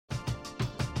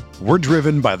We're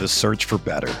driven by the search for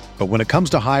better. But when it comes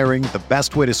to hiring, the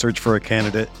best way to search for a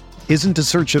candidate isn't to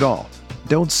search at all.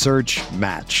 Don't search,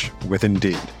 match with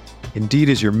Indeed. Indeed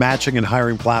is your matching and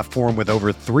hiring platform with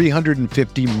over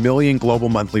 350 million global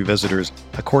monthly visitors,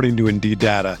 according to Indeed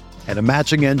data, and a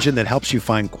matching engine that helps you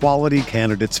find quality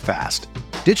candidates fast.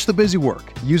 Ditch the busy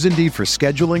work. Use Indeed for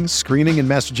scheduling, screening, and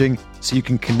messaging so you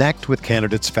can connect with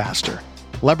candidates faster.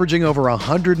 Leveraging over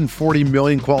 140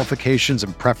 million qualifications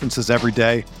and preferences every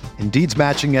day, Indeed's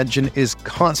matching engine is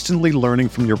constantly learning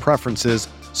from your preferences,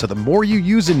 so the more you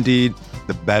use Indeed,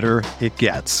 the better it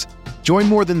gets. Join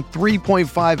more than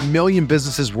 3.5 million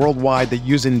businesses worldwide that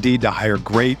use Indeed to hire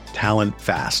great talent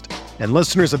fast. And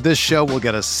listeners of this show will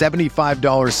get a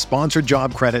 $75 sponsored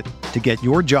job credit to get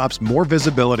your jobs more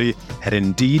visibility at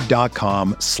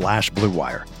Indeed.com/Blue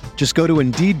Wire. Just go to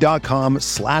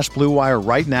Indeed.com/Blue Wire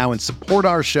right now and support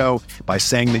our show by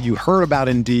saying that you heard about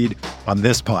Indeed on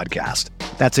this podcast.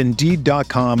 That's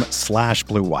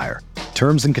Indeed.com/Blue Wire.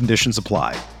 Terms and conditions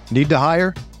apply. Need to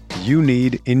hire? You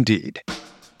need Indeed.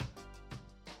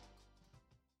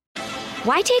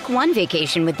 Why take one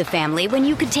vacation with the family when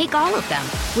you could take all of them?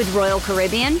 With Royal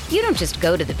Caribbean, you don't just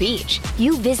go to the beach.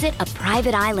 You visit a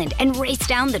private island and race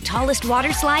down the tallest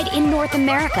water slide in North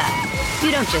America.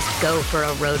 You don't just go for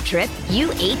a road trip. You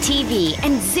ATV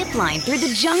and zip line through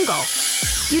the jungle.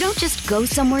 You don't just go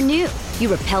somewhere new.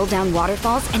 You rappel down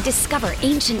waterfalls and discover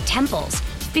ancient temples.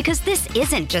 Because this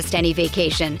isn't just any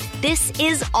vacation. This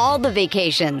is all the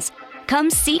vacations. Come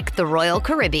seek the Royal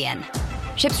Caribbean.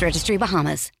 Ships Registry,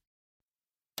 Bahamas.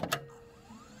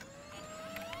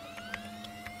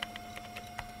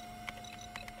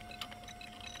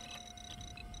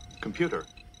 Computer,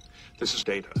 this is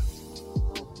Data.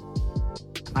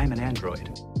 I'm an android.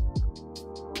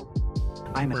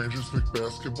 Rangers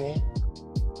McBasketball?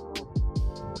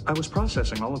 I was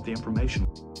processing all of the information.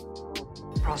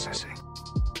 Processing.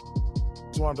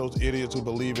 It's one of those idiots who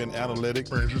believe in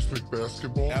analytics. Rangers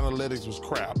McBasketball? Analytics was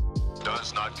crap.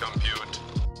 Does not compute.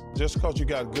 Just because you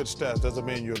got good stats doesn't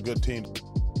mean you're a good team.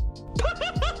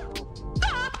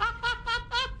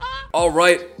 All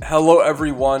right. Hello,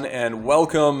 everyone, and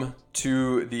welcome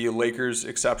to the Lakers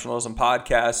Exceptionalism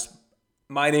Podcast.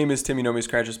 My name is Timmy Nomis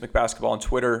Rangers McBasketball on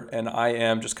Twitter, and I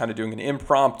am just kind of doing an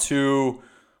impromptu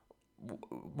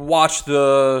watch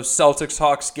the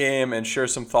Celtics-Hawks game and share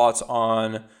some thoughts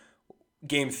on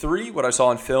Game 3, what I saw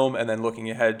on film, and then looking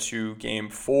ahead to Game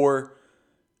 4.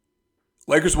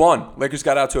 Lakers won. Lakers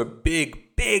got out to a big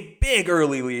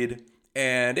early lead,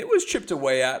 and it was chipped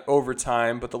away at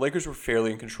overtime, but the Lakers were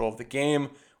fairly in control of the game,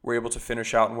 were able to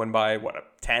finish out and win by,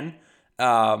 10?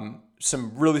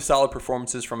 Some really solid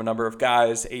performances from a number of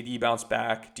guys. AD bounced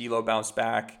back. D'Lo bounced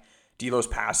back. D'Lo's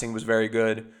passing was very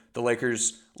good. The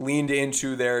Lakers leaned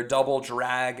into their double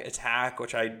drag attack,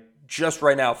 which I just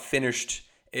right now finished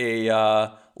a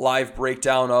live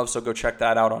breakdown of, so go check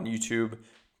that out on YouTube.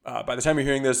 By the time you're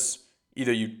hearing this,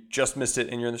 either you just missed it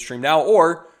and you're in the stream now,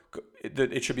 or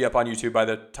it should be up on YouTube by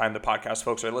the time the podcast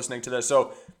folks are listening to this.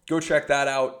 So go check that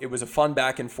out. It was a fun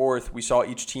back and forth. We saw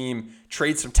each team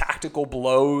trade some tactical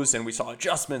blows, and we saw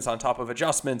adjustments on top of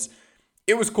adjustments.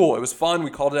 It was cool. It was fun.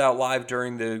 We called it out live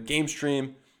during the game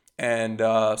stream. And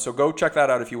so go check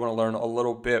that out if you want to learn a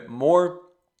little bit more.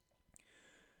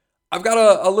 I've got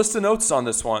a list of notes on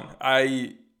this one.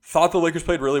 I thought the Lakers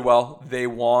played really well. They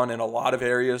won in a lot of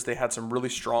areas. They had some really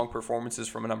strong performances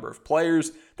from a number of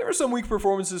players. There were some weak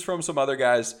performances from some other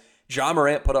guys. Ja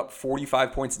Morant put up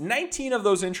 45 points, 19 of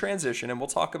those in transition, and we'll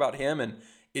talk about him. And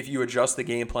if you adjust the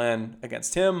game plan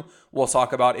against him, we'll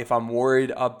talk about if I'm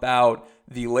worried about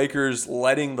the Lakers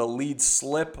letting the lead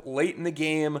slip late in the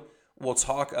game. We'll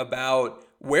talk about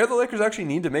where the Lakers actually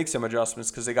need to make some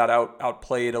adjustments because they got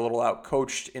outplayed, a little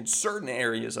outcoached in certain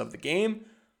areas of the game.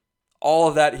 All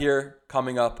of that here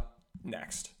coming up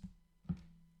next.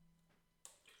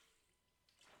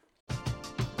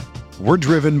 We're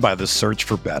driven by the search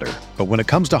for better. But when it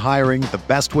comes to hiring, the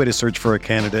best way to search for a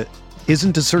candidate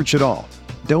isn't to search at all.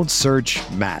 Don't search,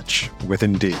 match with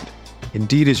Indeed.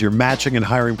 Indeed is your matching and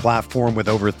hiring platform with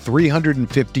over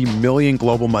 350 million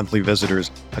global monthly visitors,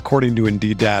 according to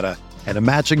Indeed data, and a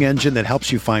matching engine that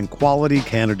helps you find quality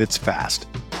candidates fast.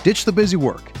 Ditch the busy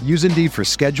work. Use Indeed for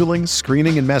scheduling,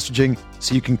 screening, and messaging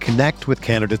so you can connect with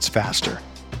candidates faster.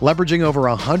 Leveraging over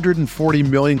 140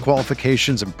 million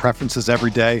qualifications and preferences every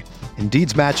day,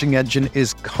 Indeed's matching engine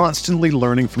is constantly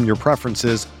learning from your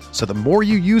preferences, so the more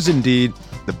you use Indeed,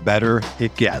 the better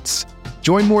it gets.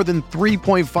 Join more than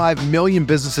 3.5 million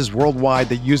businesses worldwide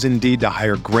that use Indeed to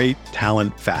hire great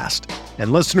talent fast.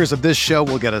 And listeners of this show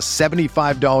will get a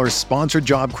 $75 sponsored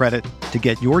job credit to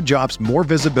get your jobs more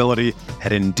visibility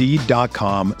at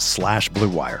Indeed.com/Blue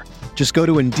Wire. Just go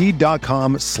to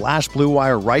Indeed.com/Blue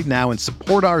Wire right now and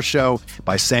support our show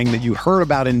by saying that you heard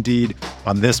about Indeed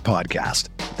on this podcast.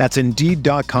 That's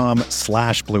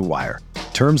Indeed.com/Blue Wire.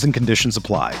 Terms and conditions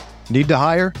apply. Need to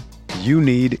hire? You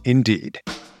need Indeed.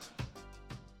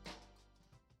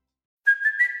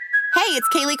 Hey, it's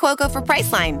Kaylee Cuoco for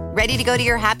Priceline. Ready to go to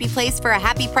your happy place for a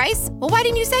happy price? Well, why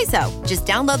didn't you say so? Just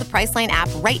download the Priceline app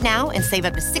right now and save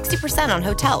up to 60% on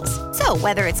hotels. So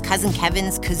whether it's Cousin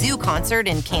Kevin's Kazoo Concert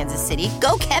in Kansas City,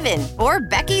 go Kevin, or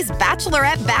Becky's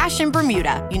Bachelorette Bash in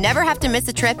Bermuda, you never have to miss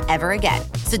a trip ever again.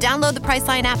 So download the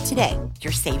Priceline app today.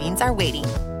 Your savings are waiting.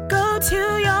 Go to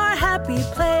your happy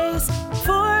place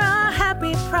for a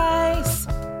happy price.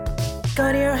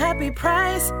 Go to your happy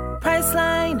price,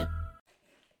 Priceline.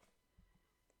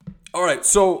 All right,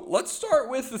 so let's start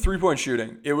with the three-point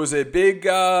shooting. It was a big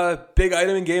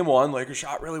item in Game 1. Lakers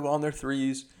shot really well on their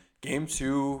threes. Game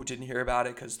 2, didn't hear about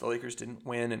it because the Lakers didn't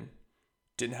win and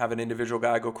didn't have an individual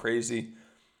guy go crazy.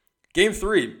 Game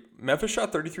 3, Memphis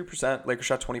shot 33%, Lakers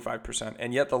shot 25%,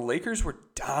 and yet the Lakers were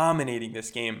dominating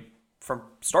this game from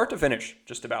start to finish,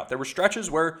 just about. There were stretches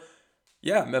where,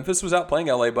 yeah, Memphis was outplaying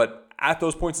LA, but at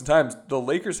those points in time, the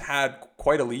Lakers had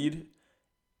quite a lead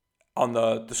on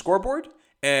the scoreboard.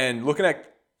 And looking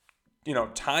at,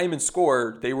 time and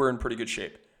score, they were in pretty good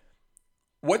shape.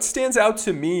 What stands out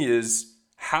to me is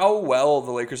how well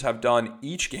the Lakers have done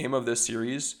each game of this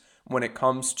series when it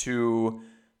comes to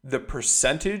the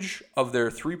percentage of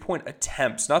their three-point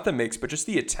attempts, not the makes, but just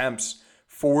the attempts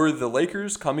for the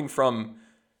Lakers coming from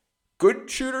good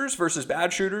shooters versus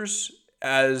bad shooters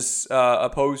as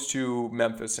opposed to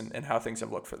Memphis and how things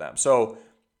have looked for them. So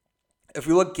if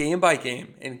we look game by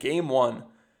game, in Game 1,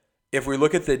 if we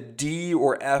look at the D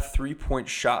or F three-point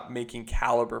shot making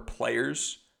caliber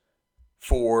players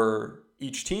for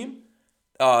each team,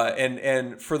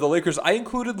 and for the Lakers, I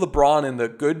included LeBron in the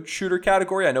good shooter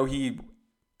category. I know he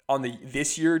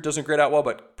this year doesn't grade out well,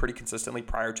 but pretty consistently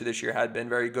prior to this year had been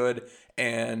very good,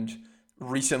 and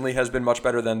recently has been much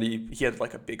better than he had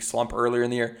like a big slump earlier in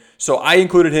the year. So I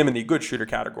included him in the good shooter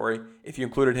category. If you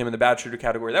included him in the bad shooter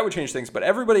category, that would change things. But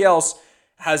everybody else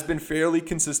has been fairly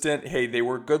consistent. Hey, they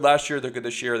were good last year, they're good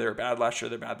this year. They were bad last year,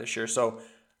 they're bad this year. So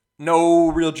no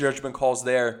real judgment calls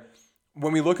there.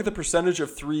 When we look at the percentage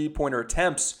of three-pointer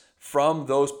attempts from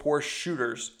those poor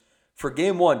shooters, for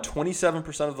Game 1,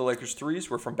 27% of the Lakers' threes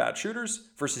were from bad shooters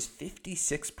versus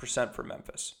 56% for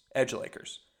Memphis, edge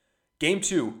Lakers. Game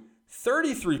 2,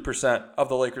 33% of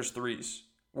the Lakers' threes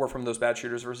were from those bad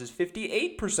shooters versus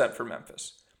 58% for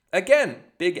Memphis. Again,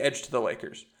 big edge to the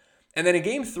Lakers. And then in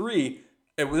Game 3,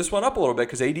 this went up a little bit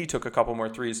because AD took a couple more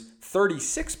threes.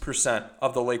 36%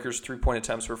 of the Lakers' three-point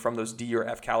attempts were from those D or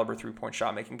F caliber three-point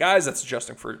shot-making guys. That's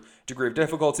adjusting for degree of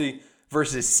difficulty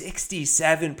versus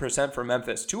 67% for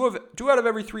Memphis. Two out of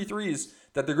every three threes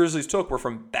that the Grizzlies took were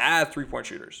from bad three-point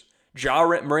shooters. Ja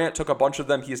Morant took a bunch of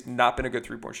them. He has not been a good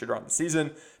three-point shooter on the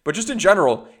season. But just in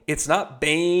general, it's not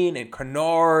Bane and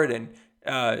Kennard and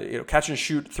catch and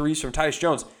shoot threes from Tyus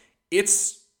Jones.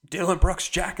 It's Dillon Brooks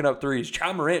jacking up threes,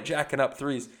 Ja Morant jacking up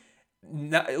threes.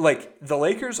 Like the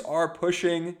Lakers are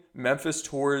pushing Memphis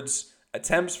towards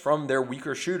attempts from their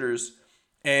weaker shooters,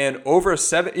 and over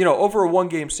a 1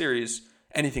 game series,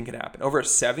 anything can happen. Over a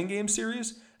 7 game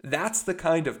series, that's the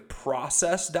kind of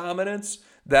process dominance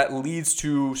that leads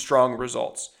to strong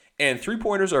results. And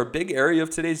three-pointers are a big area of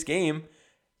today's game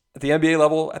at the NBA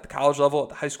level, at the college level, at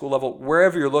the high school level,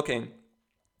 wherever you're looking.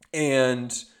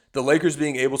 And the Lakers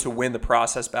being able to win the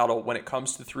process battle when it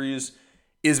comes to threes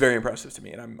is very impressive to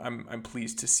me, and I'm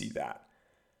pleased to see that.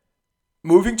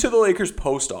 Moving to the Lakers'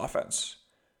 post offense.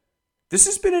 This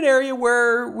has been an area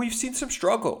where we've seen some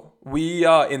struggle.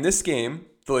 In this game,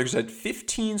 the Lakers had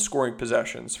 15 scoring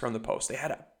possessions from the post. They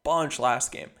had a bunch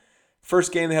last game.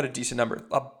 First game, they had a decent number.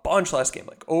 A bunch last game,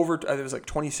 it was like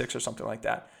 26 or something like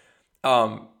that.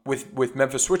 With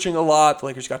Memphis switching a lot, the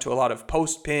Lakers got to a lot of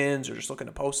post pins or just looking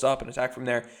to post up and attack from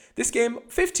there. This game,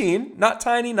 15, not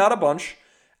tiny, not a bunch,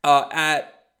 and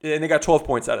they got 12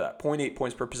 points out of that, 0.8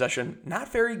 points per possession.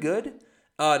 Not very good,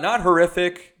 not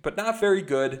horrific, but not very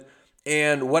good.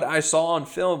 And what I saw on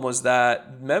film was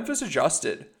that Memphis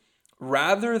adjusted.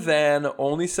 Rather than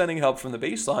only sending help from the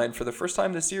baseline, for the first time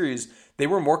in the series, they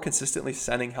were more consistently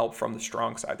sending help from the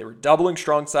strong side. They were doubling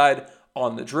strong side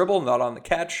on the dribble, not on the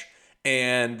catch.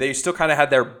 And they still kind of had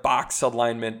their box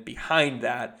alignment behind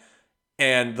that.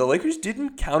 And the Lakers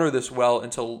didn't counter this well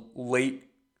until late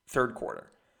third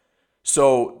quarter.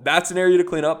 So that's an area to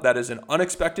clean up. That is an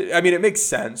unexpected. It makes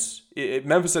sense.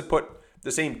 Memphis had put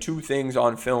the same two things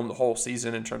on film the whole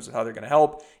season in terms of how they're going to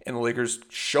help. And the Lakers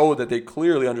showed that they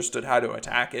clearly understood how to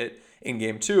attack it in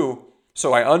Game 2.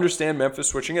 So I understand Memphis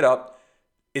switching it up.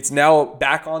 it's now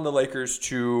back on the Lakers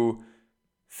to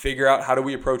figure out how do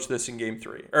we approach this in game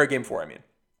 4, I mean.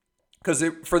 Because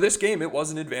for this game, it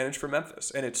was an advantage for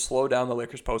Memphis, and it slowed down the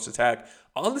Lakers' post-attack.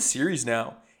 On the series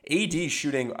now, AD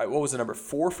shooting, what was the number,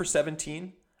 4 for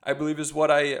 17, I believe is what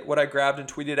I grabbed and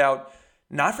tweeted out.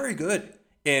 Not very good.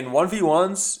 In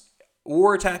 1v1s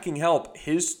or attacking help,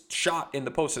 his shot in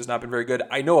the post has not been very good.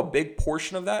 I know a big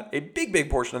portion of that, a big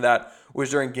portion of that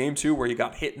was during game 2 where he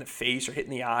got hit in the face or hit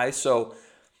in the eye. So,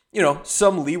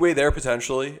 some leeway there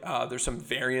potentially. There's some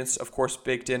variance, of course,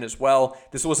 baked in as well.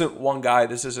 This wasn't one guy.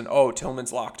 This isn't,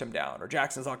 Tillman's locked him down or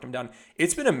Jackson's locked him down.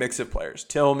 It's been a mix of players.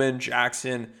 Tillman,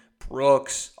 Jackson,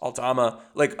 Brooks, Aldama,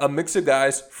 like a mix of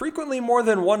guys, frequently more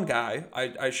than one guy,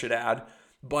 I should add.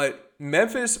 But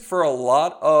Memphis, for a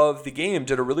lot of the game,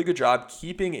 did a really good job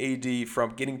keeping AD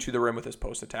from getting to the rim with his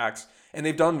post attacks. And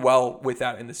they've done well with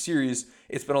that in the series.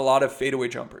 It's been a lot of fadeaway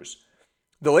jumpers.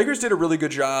 The Lakers did a really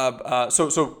good job.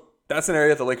 So that's an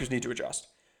area the Lakers need to adjust.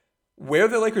 Where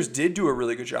the Lakers did do a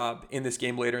really good job in this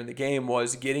game later in the game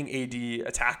was getting AD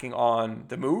attacking on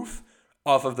the move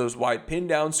off of those wide pin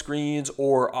down screens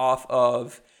or off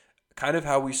of kind of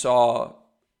how we saw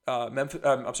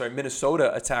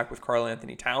Minnesota attack with Karl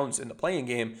Anthony Towns in the playing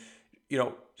game.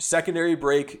 Secondary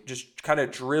break, just kind of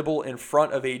dribble in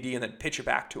front of AD and then pitch it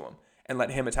back to him and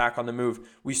let him attack on the move.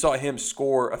 We saw him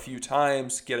score a few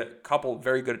times, get a couple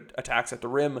very good attacks at the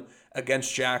rim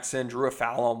against Jackson, drew a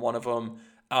foul on one of them.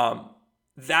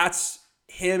 That's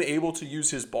him able to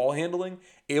use his ball handling,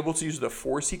 able to use the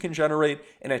force he can generate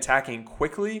and attacking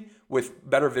quickly with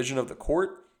better vision of the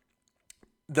court.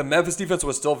 The Memphis defense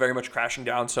was still very much crashing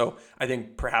down, so I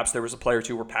think perhaps there was a play or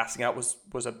two where passing out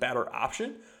was a better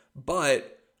option.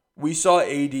 But we saw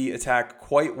AD attack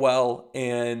quite well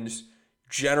and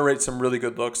generate some really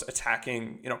good looks,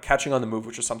 attacking, catching on the move,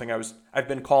 which is something I've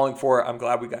been calling for. I'm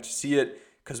glad we got to see it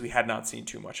because we had not seen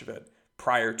too much of it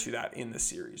prior to that in the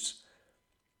series.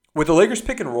 With the Lakers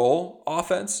pick and roll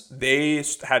offense, they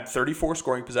had 34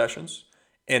 scoring possessions,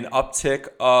 an uptick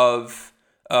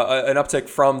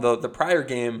from the prior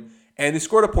game, and they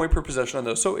scored a point per possession on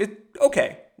those. So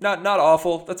not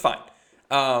awful. That's fine.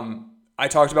 I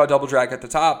talked about double drag at the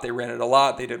top. They ran it a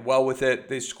lot. They did well with it.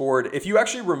 They scored. If you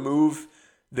actually remove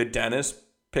the Dennis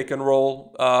pick and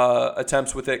roll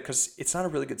attempts with it, because it's not a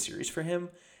really good series for him,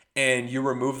 and you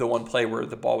remove the one play where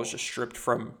the ball was just stripped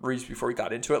from Reeves before he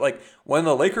got into it. Like when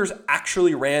the Lakers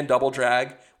actually ran double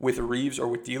drag with Reeves or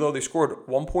with D'Lo, they scored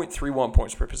 1.31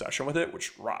 points per possession with it,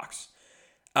 which rocks.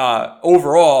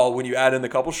 Overall, when you add in the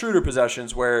couple shooter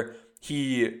possessions where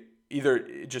he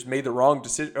either just made the wrong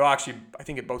decision, or actually, I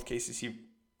think in both cases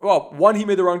one he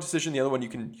made the wrong decision, the other one you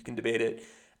can debate it.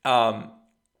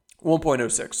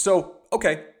 1.06. So a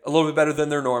little bit better than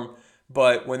their norm.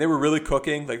 But when they were really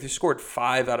cooking, like they scored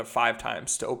 5 out of 5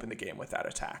 times to open the game with that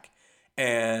attack.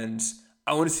 And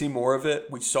I want to see more of it.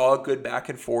 We saw a good back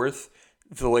and forth.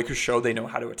 The Lakers showed they know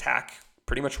how to attack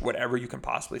pretty much whatever you can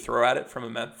possibly throw at it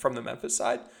from the Memphis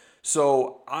side.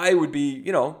 So I would be,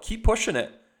 keep pushing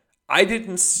it. I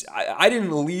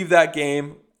didn't leave that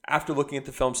game after looking at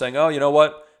the film saying, oh, you know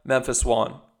what? Memphis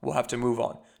won. We'll have to move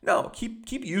on. No,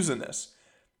 keep using this.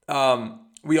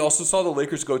 We also saw the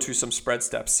Lakers go to some spread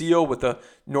step seal with the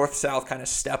north-south kind of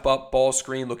step-up ball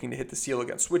screen looking to hit the seal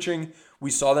against switching. We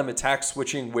saw them attack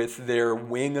switching with their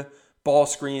wing ball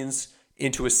screens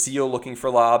into a seal looking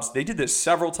for lobs. They did this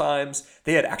several times.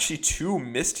 They had actually 2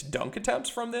 missed dunk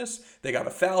attempts from this. They got a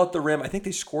foul at the rim. I think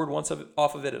they scored once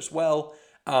off of it as well.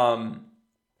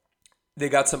 They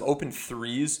got some open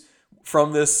threes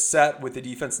from this set with the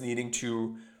defense needing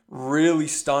to really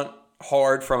stunt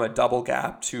hard from a double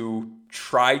gap to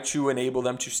try to enable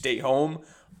them to stay home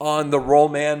on the roll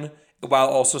man while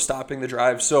also stopping the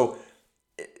drive. So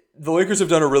the Lakers have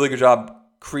done a really good job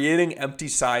creating empty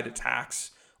side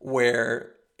attacks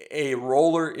where a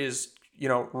roller is,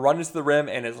 run into the rim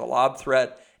and is a lob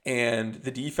threat. And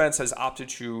the defense has opted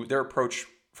to, their approach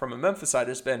from a Memphis side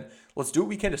has been, let's do what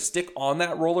we can to stick on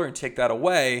that roller and take that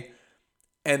away.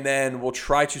 And then we'll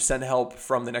try to send help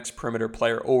from the next perimeter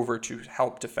player over to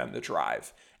help defend the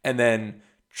drive. And then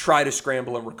try to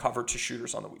scramble and recover to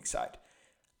shooters on the weak side.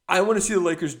 I want to see the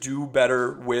Lakers do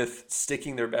better with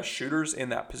sticking their best shooters in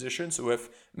that position. So if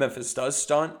Memphis does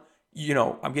stunt,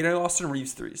 I'm getting Austin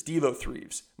Reeves threes, D'Lo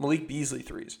threes, Malik Beasley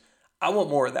threes. I want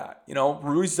more of that.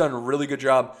 Rui's done a really good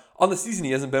job. On the season,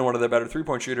 he hasn't been one of the better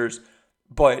three-point shooters,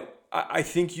 but I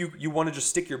think you want to just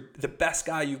stick the best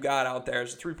guy you've got out there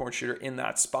as a three-point shooter in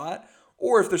that spot.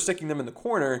 Or if they're sticking them in the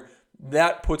corner,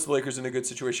 that puts the Lakers in a good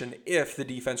situation if the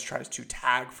defense tries to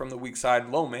tag from the weak side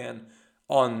low man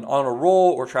on a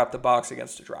roll or trap the box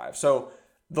against a drive. So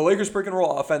The Lakers pick and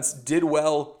roll offense did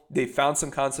well. They found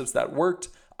some concepts that worked.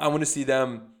 I want to see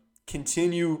them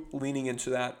continue leaning into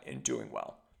that and doing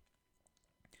well.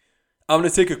 I'm going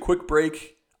to take a quick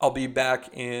break. I'll be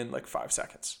back in like 5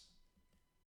 seconds.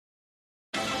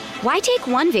 Why take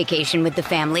one vacation with the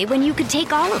family when you could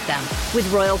take all of them?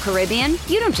 With Royal Caribbean,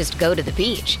 you don't just go to the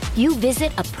beach. You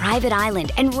visit a private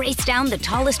island and race down the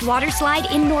tallest water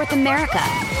slide in North America.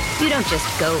 You don't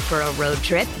just go for a road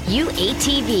trip. You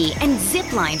ATV and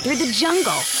zip line through the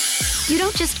jungle. You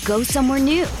don't just go somewhere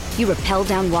new. You rappel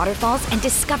down waterfalls and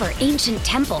discover ancient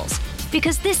temples.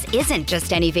 Because this isn't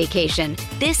just any vacation.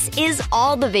 This is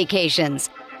all the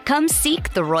vacations. Come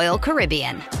seek the Royal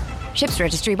Caribbean. Ships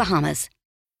Registry, Bahamas.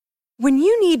 When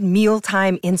you need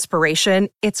mealtime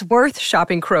inspiration, it's worth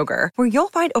shopping Kroger, where you'll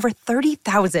find over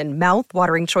 30,000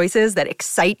 mouth-watering choices that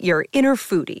excite your inner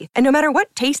foodie. And no matter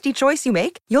what tasty choice you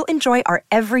make, you'll enjoy our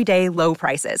everyday low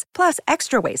prices, plus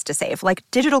extra ways to save, like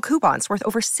digital coupons worth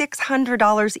over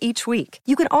 $600 each week.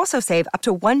 You can also save up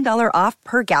to $1 off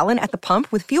per gallon at the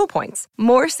pump with fuel points.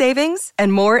 More savings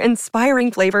and more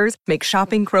inspiring flavors make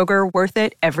shopping Kroger worth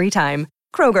it every time.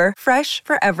 Kroger, fresh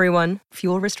for everyone.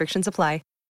 Fuel restrictions apply.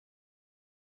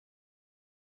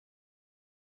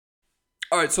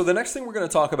 All right, so the next thing we're going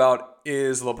to talk about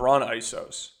is LeBron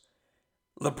ISOs.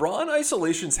 LeBron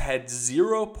isolations had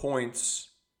 0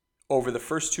 points over the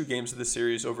first 2 games of the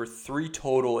series, over 3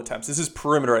 total attempts. This is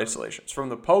perimeter isolations. From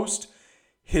the post,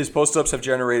 his post-ups have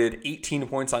generated 18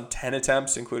 points on 10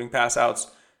 attempts, including pass-outs.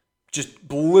 Just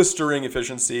blistering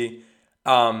efficiency.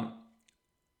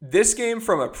 This game,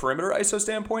 from a perimeter ISO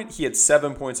standpoint, he had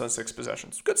 7 points on 6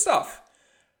 possessions. Good stuff.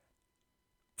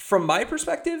 From my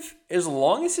perspective, as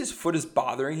long as his foot is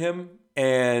bothering him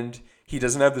and he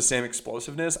doesn't have the same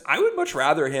explosiveness, I would much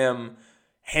rather him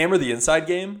hammer the inside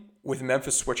game with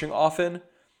Memphis switching often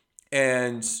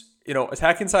and,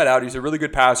 attack inside out. He's a really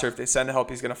good passer. If they send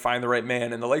help, he's going to find the right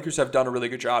man. And the Lakers have done a really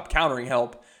good job countering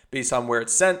help based on where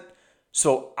it's sent.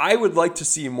 So I would like to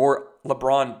see more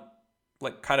LeBron,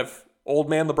 like kind of old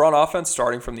man LeBron offense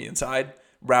starting from the inside,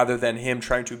 rather than him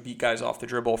trying to beat guys off the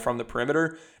dribble from the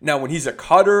perimeter. Now, when he's a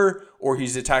cutter or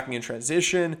he's attacking in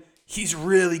transition, he's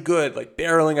really good, like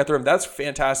barreling at the rim. That's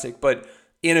fantastic. But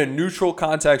in a neutral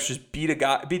context, just beat the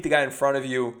guy in front of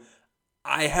you.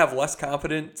 I have less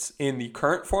confidence in the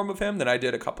current form of him than I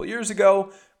did a couple years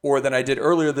ago or than I did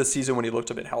earlier this season when he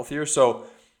looked a bit healthier. So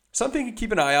something to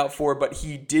keep an eye out for, but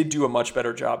he did do a much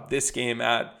better job this game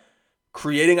at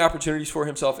creating opportunities for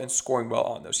himself and scoring well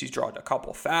on those. He's drawn a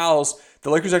couple fouls. The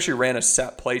Lakers actually ran a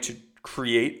set play to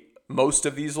create most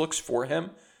of these looks for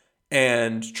him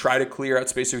and try to clear out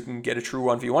space so we can get a true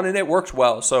 1v1, and it worked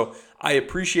well. So I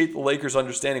appreciate the Lakers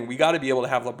understanding we got to be able to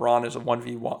have LeBron as a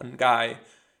 1v1 guy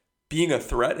being a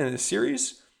threat in a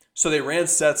series. So they ran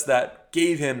sets that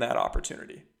gave him that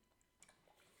opportunity.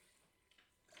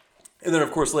 And then,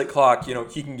 of course, late clock,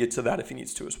 he can get to that if he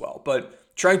needs to as well.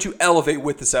 But trying to elevate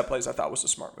with the set plays, I thought was a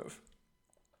smart move.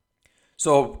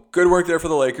 So good work there for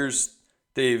the Lakers.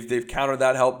 They've countered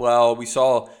that help well. We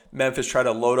saw Memphis try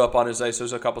to load up on his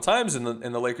ISOs a couple times, and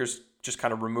the Lakers just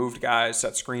kind of removed guys,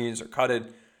 set screens, or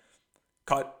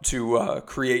cut to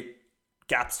create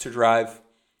gaps to drive.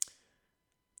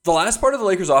 The last part of the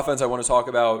Lakers offense I want to talk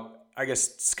about, I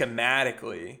guess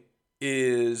schematically,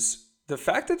 is the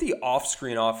fact that the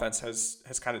off-screen offense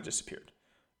has kind of disappeared.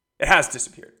 It has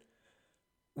disappeared.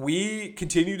 We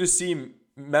continue to see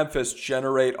Memphis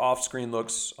generate off-screen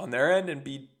looks on their end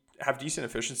and have decent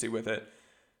efficiency with it.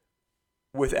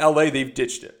 With LA, they've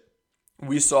ditched it.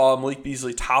 We saw Malik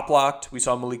Beasley top locked. We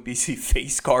saw Malik Beasley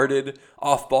face guarded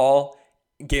off ball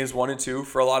in games 1 and 2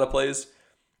 for a lot of plays.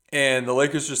 And the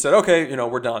Lakers just said, okay,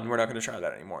 we're done. We're not going to try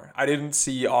that anymore. I didn't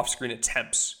see off-screen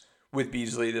attempts with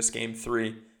Beasley this game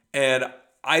 3. And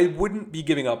I wouldn't be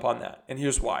giving up on that. And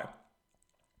here's why.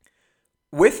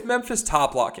 With Memphis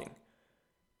top locking,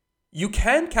 you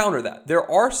can counter that. There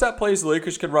are set plays the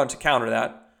Lakers can run to counter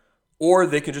that. Or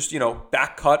they can just,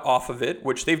 back cut off of it,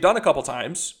 which they've done a couple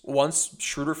times. Once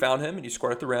Schroeder found him and he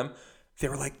scored at the rim.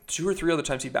 There were like 2 or 3 other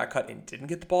times he back cut and didn't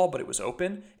get the ball, but it was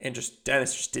open. And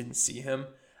Dennis just didn't see him.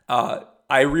 I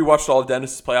rewatched all of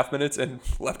Dennis's playoff minutes and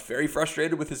left very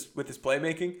frustrated with his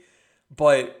playmaking.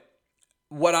 But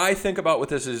what I think about with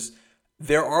this is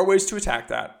there are ways to attack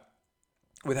that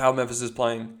with how Memphis is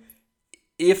playing.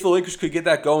 If the Lakers could get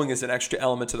that going as an extra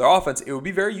element to their offense, it would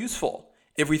be very useful.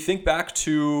 If we think back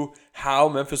to how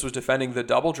Memphis was defending the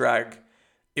double drag,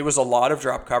 it was a lot of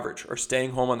drop coverage or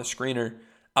staying home on the screener.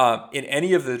 In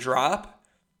any of the drop,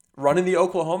 running the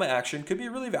Oklahoma action could be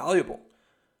really valuable.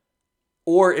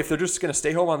 Or if they're just going to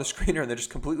stay home on the screener and they just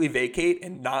completely vacate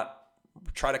and not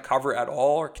try to cover at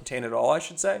all or contain at all, I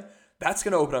should say, That's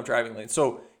going to open up driving lanes.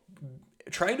 So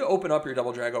trying to open up your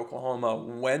double drag Oklahoma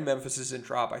when Memphis is in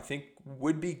drop, I think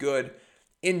would be good.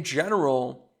 In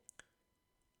general,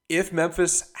 if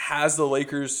Memphis has the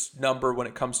Lakers' number when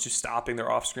it comes to stopping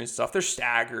their off-screen stuff, their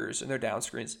staggers and their down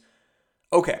screens,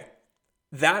 okay,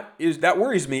 that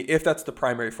worries me if that's the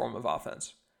primary form of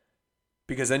offense.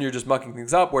 Because then you're just mucking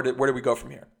things up. Where do we go from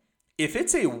here? If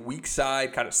it's a weak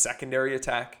side kind of secondary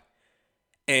attack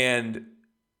and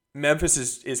Memphis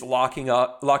is locking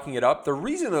it up, the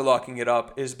reason they're locking it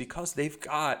up is because they've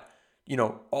got,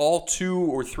 all 2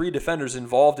 or 3 defenders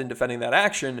involved in defending that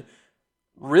action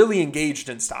really engaged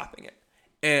in stopping it.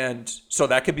 And so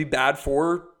that could be bad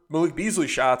for Malik Beasley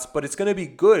shots, but it's going to be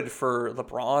good for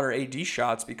LeBron or AD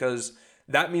shots because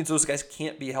that means those guys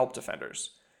can't be help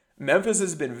defenders. Memphis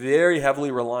has been very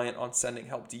heavily reliant on sending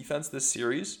help defense this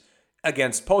series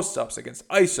against post-ups, against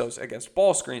ISOs, against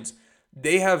ball screens.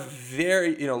 They have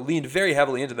leaned very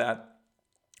heavily into that.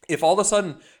 If all of a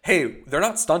sudden, hey, they're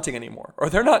not stunting anymore or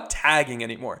they're not tagging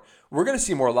anymore, we're going to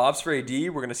see more lobs for AD.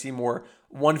 We're going to see more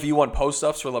 1v1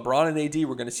 post-ups for LeBron and AD.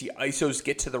 We're going to see ISOs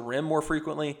get to the rim more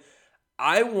frequently.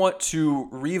 I want to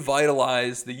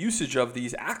revitalize the usage of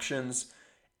these actions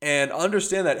and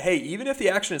understand that, hey, even if the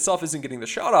action itself isn't getting the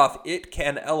shot off, it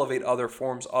can elevate other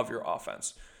forms of your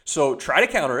offense. So try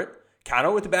to counter it. Counter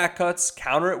it with the back cuts.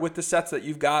 Counter it with the sets that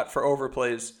you've got for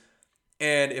overplays.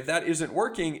 And if that isn't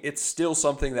working, it's still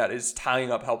something that is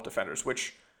tying up help defenders,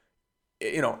 which,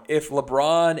 if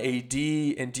LeBron,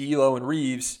 AD, and D'Lo and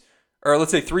Reeves, or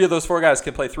let's say 3 of those 4 guys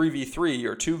can play 3v3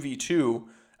 or 2v2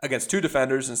 against 2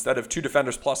 defenders instead of 2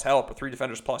 defenders plus help or 3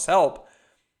 defenders plus help,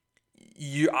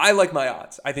 I like my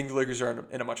odds. I think the Lakers are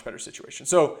in a much better situation.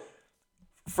 So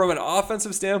from an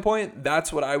offensive standpoint,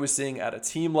 that's what I was seeing at a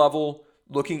team level,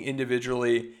 looking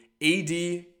individually. AD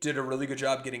did a really good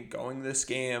job getting going this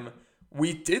game.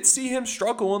 We did see him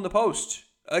struggle in the post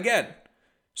again.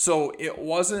 So it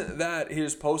wasn't that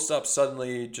his post-up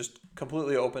suddenly just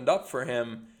completely opened up for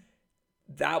him.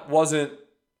 That wasn't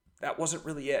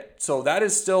really it. So that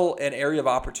is still an area of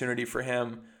opportunity for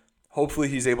him. Hopefully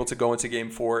he's able to go into game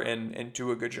 4 and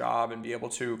do a good job and be able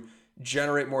to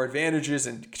generate more advantages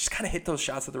and just kind of hit those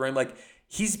shots at the rim. Like,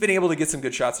 he's been able to get some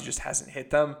good shots. He just hasn't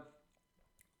hit them.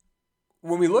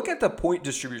 When we look at the point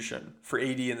distribution for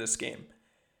AD in this game,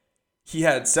 he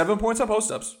had 7 points on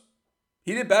post-ups.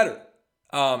 He did better.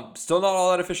 Still not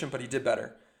all that efficient, but he did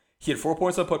better. He had 4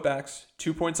 points on putbacks,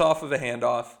 2 points off of a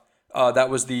handoff. That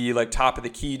was the top of the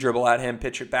key dribble at him,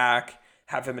 pitch it back,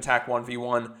 have him attack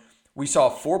 1v1. We saw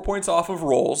 4 points off of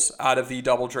rolls out of the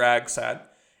double drag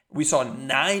set. We saw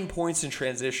 9 points in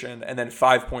transition and then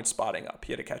 5 points spotting up.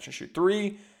 He had a catch and shoot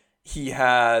 3. He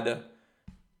had,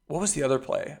 what was the other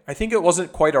play? I think it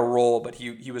wasn't quite a roll, but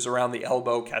he was around the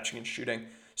elbow catching and shooting.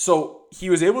 So he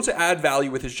was able to add value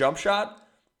with his jump shot,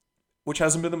 which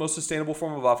hasn't been the most sustainable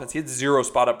form of offense. He had 0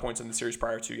 spot-up points in the series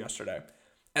prior to yesterday.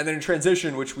 And then in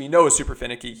transition, which we know is super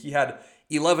finicky, he had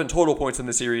 11 total points in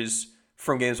the series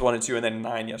from games 1 and 2, and then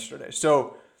 9 yesterday.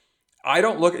 So I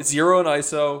don't look at 0 in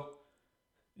ISO,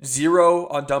 0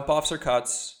 on dump-offs or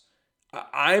cuts.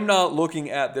 I'm not looking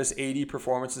at this AD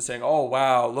performance and saying, oh,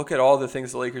 wow, look at all the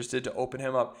things the Lakers did to open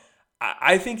him up.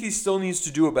 I think he still needs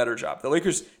to do a better job. The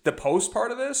Lakers, the post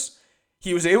part of this,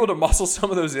 he was able to muscle some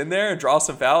of those in there and draw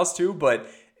some fouls too, but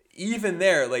even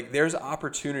there, there's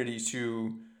opportunity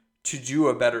to do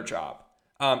a better job.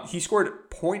 He scored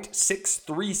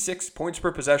 0.636 points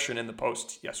per possession in the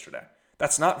post yesterday.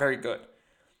 That's not very good.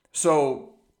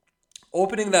 So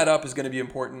opening that up is going to be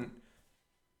important.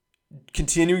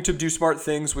 Continuing to do smart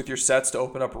things with your sets to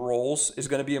open up rolls is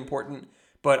going to be important,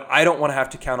 but I don't want to have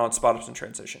to count on spot-ups in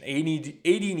transition. AD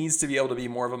needs to be able to be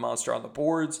more of a monster on the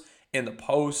boards, in the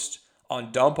post,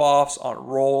 on dump-offs, on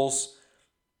rolls,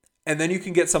 and then you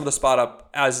can get some of the spot-up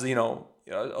as, a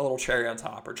little cherry on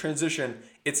top. Or transition,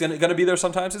 it's going to be there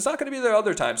sometimes. It's not going to be there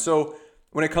other times. So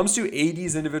when it comes to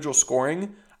AD's individual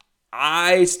scoring,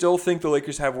 I still think the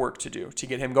Lakers have work to do to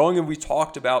get him going. And we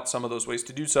talked about some of those ways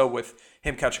to do so with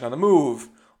him catching on the move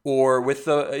or with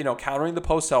the, countering the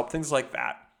post help, things like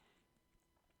that.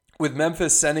 With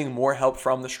Memphis sending more help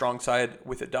from the strong side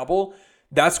with a double,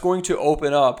 that's going to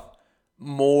open up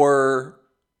more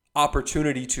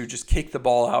opportunity to just kick the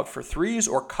ball out for threes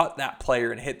or cut that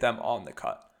player and hit them on the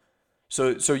cut.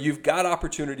 So you've got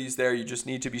opportunities there. You just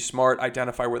need to be smart,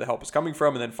 identify where the help is coming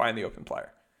from, and then find the open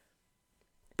player.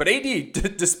 But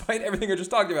AD, despite everything I just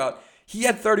talked about, he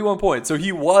had 31 points. So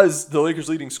he was the Lakers'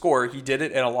 leading scorer. He did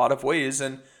it in a lot of ways,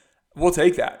 and we'll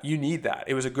take that. You need that.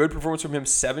 It was a good performance from him,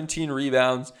 17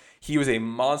 rebounds. He was a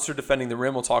monster defending the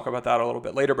rim. We'll talk about that a little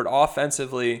bit later. But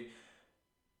offensively,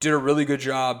 did a really good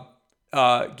job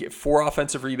get 4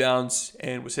 offensive rebounds,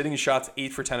 and was hitting his shots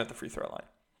 8 for 10 at the free throw line.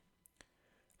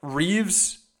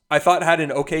 Reeves, I thought, had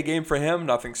an okay game for him.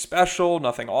 Nothing special,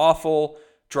 nothing awful.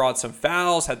 Drawing some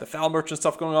fouls, had the foul merchant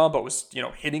stuff going on, but was,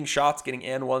 hitting shots, getting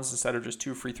and ones instead of just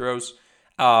 2 free throws.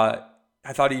 I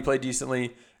thought he played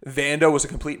decently. Vando was a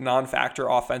complete non-factor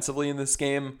offensively in this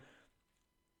game.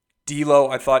 D'Lo,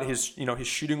 I thought his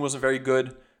shooting wasn't very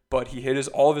good, but he hit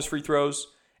all of his free throws,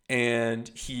 and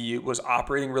he was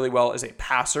operating really well as a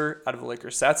passer out of the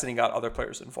Lakers sets, and he got other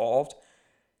players involved.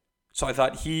 So I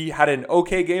thought he had an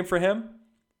okay game for him.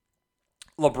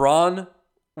 LeBron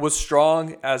was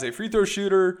strong as a free throw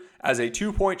shooter, as a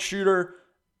 2-point shooter,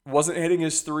 wasn't hitting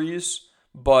his threes,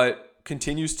 but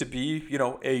continues to be,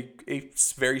 a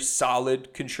very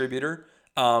solid contributor.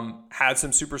 Had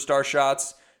some superstar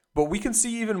shots, but we can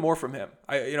see even more from him.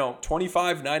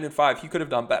 25, 9, and 5, he could have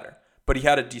done better, but he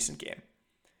had a decent game.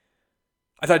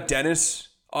 I thought Dennis,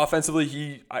 offensively,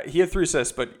 he had 3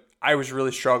 assists, but I was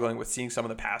really struggling with seeing some of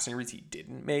the passing reads he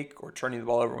didn't make or turning the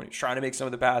ball over when he was trying to make some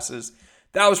of the passes.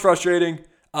 That was frustrating.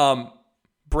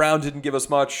 Brown didn't give us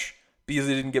much.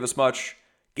 Beasley didn't give us much.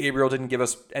 Gabriel didn't give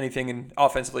us anything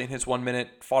offensively in his 1 minute.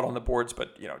 Fought on the boards,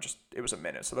 but it was a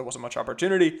minute, so there wasn't much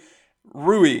opportunity.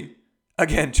 Rui,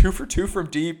 again, 2 for 2 from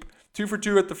deep, 2 for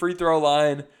 2 at the free throw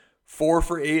line, 4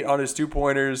 for 8 on his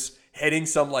 2-pointers, hitting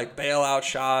some bailout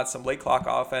shots, some late clock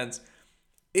offense.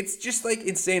 It's just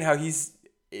insane how he's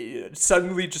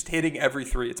suddenly just hitting every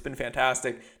 3. It's been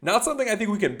fantastic. Not something I think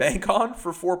we can bank on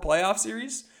for 4 playoff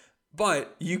series,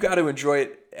 but you got to enjoy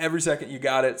it every second you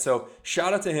got it. So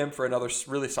shout out to him for another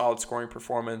really solid scoring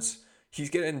performance. He's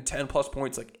getting 10 plus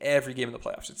points every game in the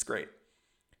playoffs. It's great.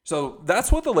 So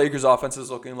that's what the Lakers offense is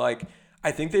looking like.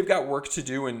 I think they've got work to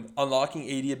do in unlocking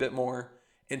AD a bit more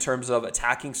in terms of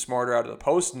attacking smarter out of the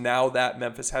post. Now that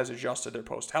Memphis has adjusted their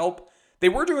post help, they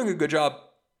were doing a good job,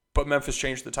 but Memphis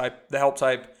changed the help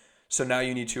type. So now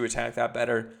you need to attack that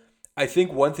better. I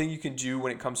think one thing you can do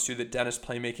when it comes to the Dennis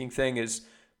playmaking thing is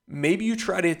maybe you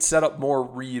try to set up more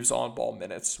Reeves on ball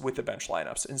minutes with the bench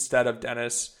lineups instead of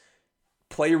Dennis.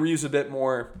 Play Reeves a bit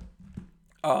more.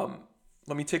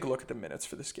 Let me take a look at the minutes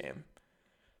for this game.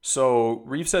 So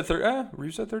Reeves had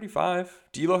 35.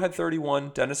 D'Lo had 31.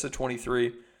 Dennis had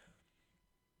 23.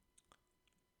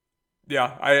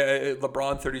 Yeah,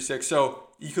 LeBron 36. So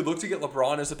you could look to get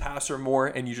LeBron as a passer more,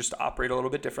 and you just operate a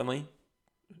little bit differently.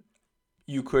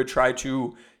 You could try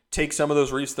to take some of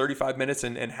those Reeves 35 minutes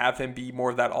and have him be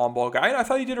more of that on-ball guy. And I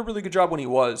thought he did a really good job when he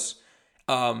was.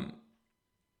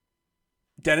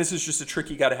 Dennis is just a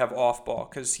tricky guy to have off-ball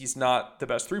because he's not the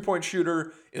best three-point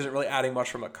shooter, isn't really adding much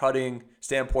from a cutting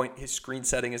standpoint. His screen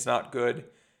setting is not good.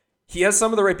 He has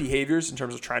some of the right behaviors in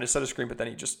terms of trying to set a screen, but then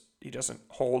he doesn't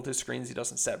hold his screens. He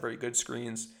doesn't set very good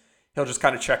screens. He'll just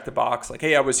kind of check the box like,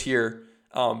 hey, I was here,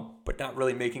 but not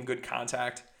really making good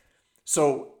contact.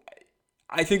 So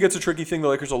I think it's a tricky thing the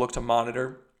Lakers will look to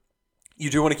monitor.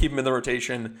 You do want to keep him in the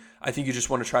rotation. I think you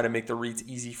just want to try to make the reads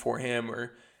easy for him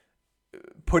or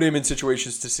put him in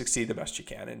situations to succeed the best you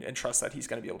can and trust that he's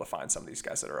going to be able to find some of these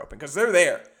guys that are open because they're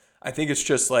there. I think it's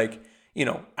just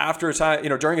after a time,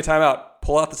 during a timeout,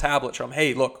 pull out the tablet, show them,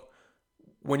 hey, look,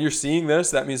 when you're seeing this,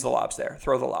 that means the lob's there.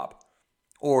 Throw the lob.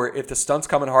 Or if the stunt's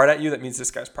coming hard at you, that means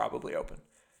this guy's probably open.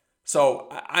 So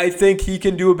I think he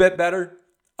can do a bit better.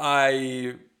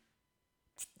 He's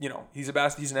an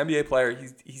NBA player.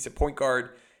 He's a point guard.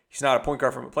 He's not a point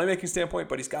guard from a playmaking standpoint,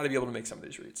 but he's got to be able to make some of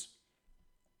these reads.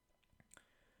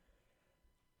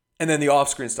 And then the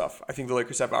off-screen stuff. I think the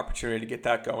Lakers have opportunity to get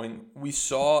that going. We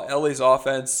saw LA's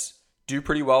offense do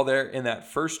pretty well there in that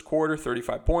first quarter,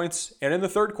 35 points, and in the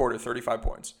third quarter, 35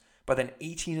 points. But then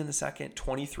 18 in the second,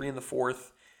 23 in the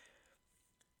fourth.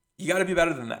 You got to be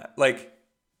better than that.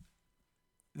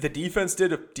 The defense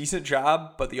did a decent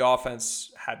job, but the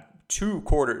offense had 2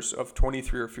 quarters of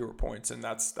 23 or fewer points, and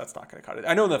that's not going to cut it.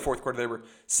 I know in the fourth quarter they were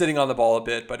sitting on the ball a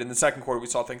bit, but in the second quarter we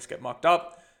saw things get mucked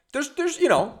up. There's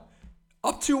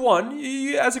up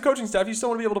 2-1, as a coaching staff, you still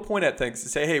want to be able to point at things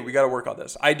and say, hey, we got to work on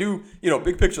this. I do,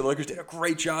 big picture, the Lakers did a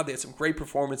great job. They had some great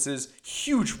performances.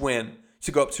 Huge win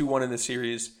to go up 2-1 in the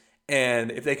series.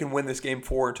 And if they can win this game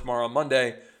 4 tomorrow on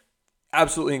Monday,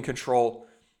 absolutely in control.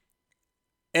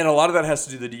 And a lot of that has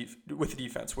to do with the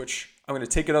defense, which I'm going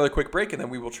to take another quick break, and then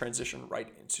we will transition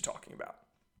right into talking about.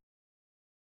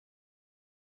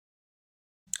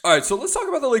 All right, so let's talk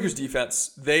about the Lakers defense.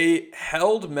 They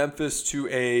held Memphis to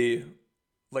a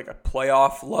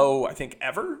playoff low, I think,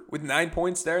 ever, with 9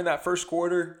 points there in that first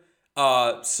quarter.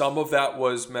 Some of that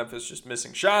was Memphis just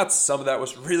missing shots. Some of that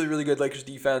was really, really good Lakers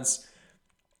defense.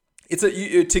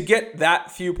 To get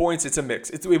that few points, it's a mix.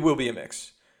 It will be a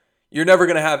mix. You're never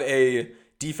going to have a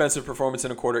defensive performance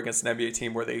in a quarter against an NBA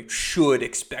team where they should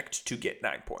expect to get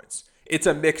 9 points. It's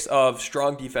a mix of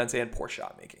strong defense and poor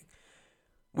shot making.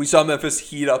 We saw Memphis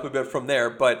heat up a bit from there,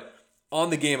 but on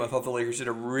the game, I thought the Lakers did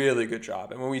a really good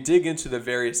job. And when we dig into the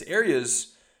various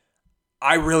areas,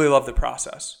 I really love the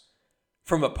process.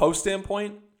 From a post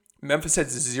standpoint, Memphis had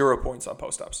 0 points on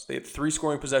post-ups. They had 3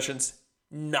 scoring possessions,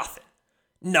 nothing.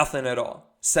 Nothing at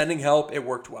all. Sending help, it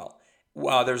worked well.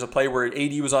 There's a play where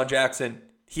AD was on Jackson.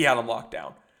 He had him locked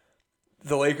down.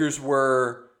 The Lakers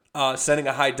were sending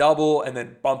a high double and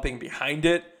then bumping behind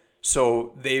it.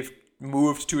 So they've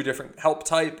moved to a different help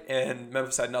type, and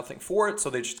Memphis had nothing for it, so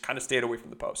they just kind of stayed away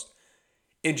from the post.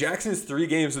 In Jackson's 3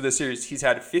 games of this series, he's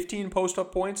had 15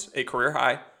 post-up points, a career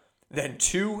high, then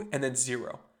 2, and then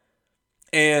 0.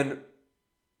 And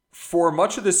for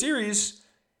much of the series,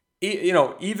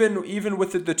 even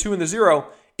with the 2 and the 0,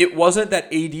 it wasn't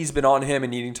that AD's been on him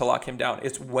and needing to lock him down.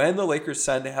 It's when the Lakers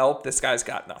send help, this guy's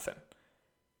got nothing.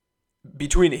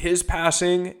 Between his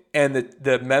passing and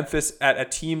the Memphis at a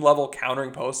team level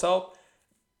countering post help,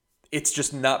 it's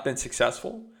just not been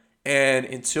successful. And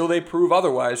until they prove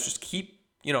otherwise, just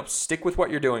stick with what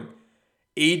you're doing.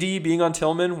 AD being on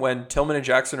Tillman when Tillman and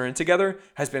Jackson are in together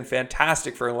has been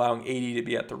fantastic for allowing AD to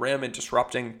be at the rim and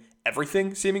disrupting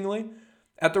everything seemingly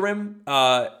at the rim.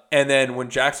 And then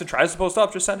when Jackson tries to post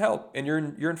up, just send help and you're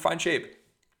in fine shape.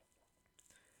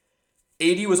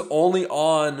 AD was only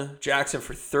on Jackson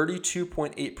for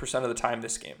 32.8% of the time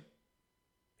this game.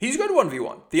 He's good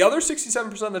 1v1. The other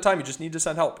 67% of the time, you just need to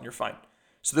send help and you're fine.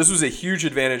 So this was a huge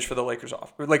advantage for the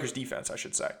Lakers defense, I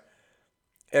should say,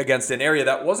 against an area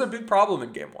that was a big problem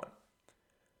in game 1.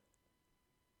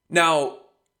 Now,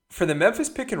 for the Memphis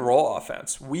pick and roll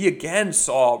offense, we again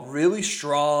saw really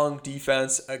strong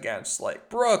defense against like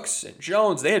Brooks and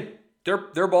Jones. They had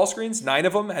their ball screens, 9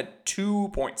 of them had 2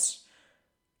 points.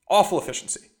 Awful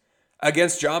efficiency.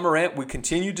 Against Ja Morant, we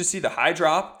continued to see the high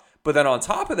drop, but then on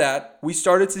top of that, we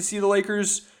started to see the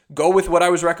Lakers go with what I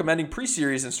was recommending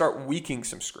pre-series and start weakening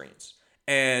some screens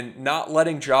and not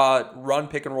letting Ja run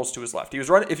pick and rolls to his left.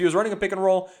 If he was running a pick and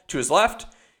roll to his left,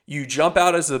 you jump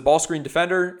out as a ball screen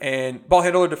defender and ball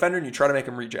handler defender and you try to make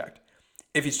him reject.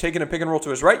 If he's taking a pick and roll to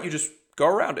his right, you just go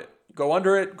around it. Go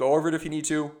under it, go over it if you need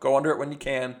to, go under it when you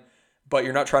can, but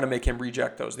you're not trying to make him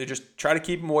reject those. They just try to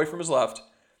keep him away from his left.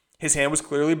 His hand was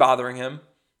clearly bothering him.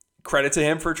 Credit to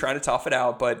him for trying to tough it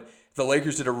out, but the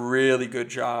Lakers did a really good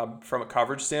job from a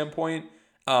coverage standpoint.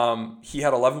 He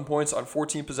had 11 points on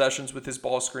 14 possessions with his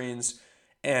ball screens,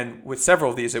 and with several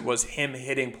of these, it was him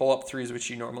hitting pull-up threes, which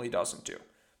he normally doesn't do.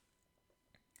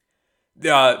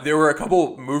 There were a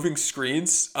couple moving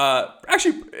screens,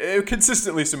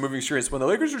 consistently some moving screens. When the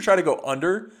Lakers were trying to go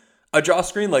under a Ja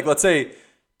screen, like let's say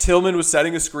Tillman was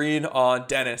setting a screen on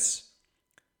Dennis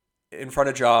in front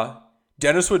of Ja.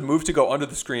 Dennis would move to go under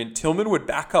the screen. Tillman would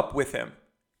back up with him,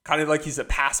 kind of like he's a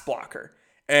pass blocker,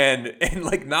 and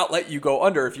like not let you go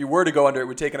under. If you were to go under, it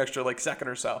would take an extra like second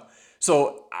or so.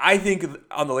 So I think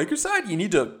on the Lakers side, you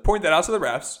need to point that out to the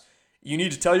refs. You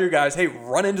need to tell your guys, hey,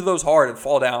 run into those hard and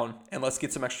fall down, and let's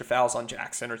get some extra fouls on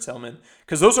Jackson or Tillman,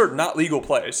 because those are not legal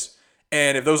plays.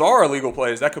 And if those are illegal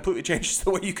plays, that completely changes the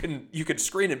way you can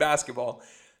screen in basketball.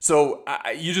 So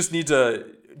you just need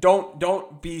to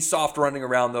don't be soft running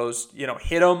around those.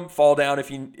 Hit them, fall down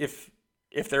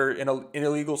if they're in an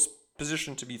illegal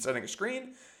position to be setting a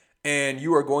screen, and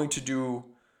you are going to do,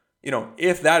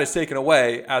 if that is taken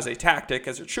away as a tactic,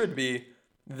 as it should be,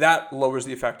 that lowers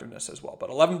the effectiveness as well. But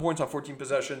 11 points on 14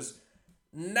 possessions,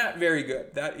 not very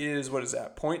good. That is, what is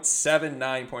that?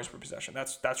 0.79 points per possession.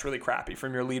 That's really crappy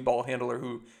from your lead ball handler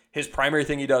who his primary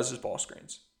thing he does is ball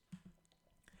screens.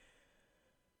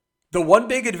 The one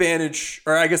big advantage,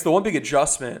 or I guess the one big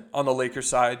adjustment on the Lakers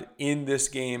side in this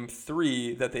game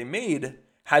 3 that they made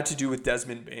had to do with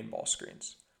Desmond Bane ball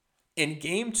screens. In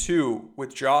game 2,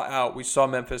 with Ja out, we saw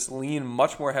Memphis lean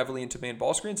much more heavily into Bane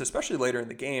ball screens, especially later in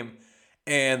the game.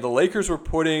 And the Lakers were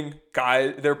putting the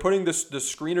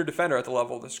screener defender at the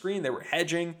level of the screen. They were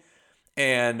hedging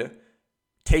and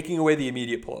taking away the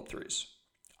immediate pull-up threes.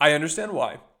 I understand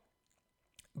why.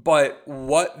 But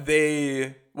what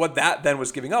that then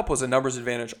was giving up was a numbers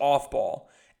advantage off ball.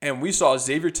 And we saw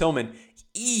Xavier Tillman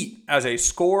eat as a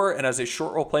scorer and as a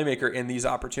short roll playmaker in these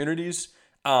opportunities.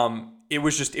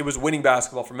 It was winning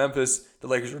basketball for Memphis. The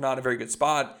Lakers were not in a very good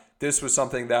spot. This was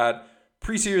something that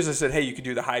pre-series I said, hey, you could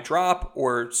do the high drop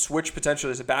or switch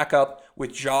potentially as a backup.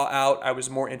 With Ja out, I was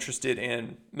more interested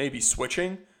in maybe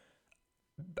switching.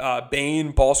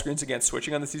 Bane ball screens against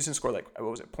switching on the season scored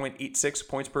 0.86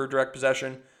 points per direct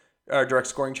possession, or direct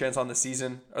scoring chance on the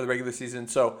season or the regular season.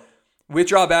 So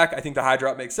with Ja back, I think the high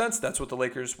drop makes sense. That's what the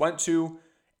Lakers went to.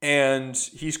 and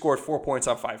he scored 4 points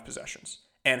on 5 possessions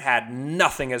and had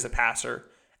nothing as a passer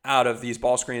out of these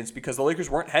ball screens because the Lakers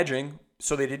weren't hedging,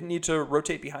 so they didn't need to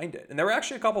rotate behind it. And there were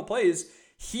actually a couple plays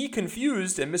he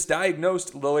confused and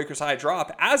misdiagnosed the Lakers' high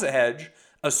drop as a hedge,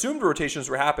 assumed rotations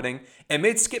were happening, and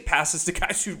made skip passes to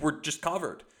guys who were just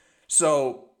covered.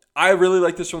 So I really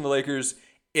like this from the Lakers.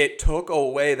 It took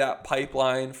away that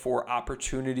pipeline for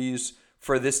opportunities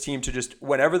for this team to just,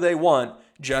 whenever they want,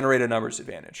 generate a numbers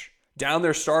advantage. Down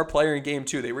their star player in game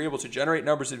 2, they were able to generate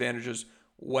numbers advantages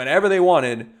whenever they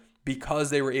wanted because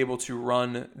they were able to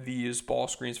run these ball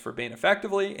screens for Bane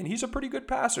effectively, and he's a pretty good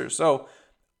passer. So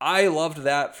I loved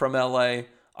that from LA.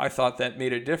 I thought that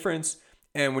made a difference.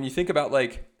 And when you think about,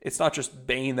 like, it's not just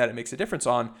Bane that it makes a difference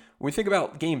on. When we think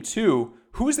about game 2,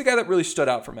 who was the guy that really stood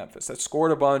out for Memphis, that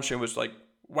scored a bunch and was like,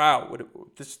 wow,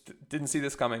 this didn't see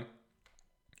this coming?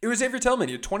 It was Xavier Tillman.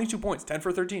 He had 22 points, 10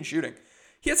 for 13 shooting.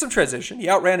 He had some transition. He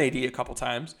outran AD a couple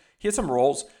times. He had some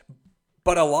rolls.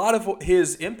 But a lot of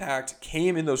his impact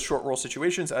came in those short roll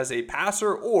situations as a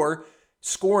passer or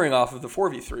scoring off of the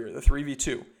 4v3 or the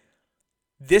 3v2.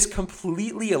 This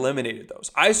completely eliminated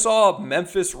those. I saw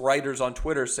Memphis writers on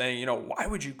Twitter saying, why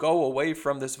would you go away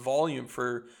from this volume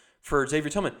for Xavier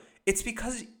Tillman? It's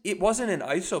because it wasn't an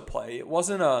ISO play. It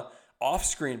wasn't a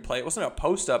off-screen play. It wasn't a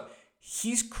post-up.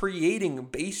 He's creating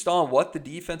based on what the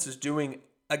defense is doing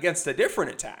against a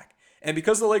different attack. And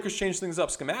because the Lakers changed things up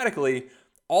schematically,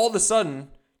 all of a sudden,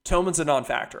 Tillman's a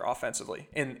non-factor offensively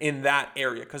in that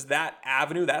area because that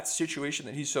avenue, that situation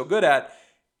that he's so good at,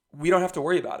 we don't have to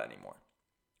worry about anymore.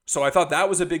 So I thought that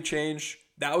was a big change.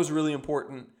 That was really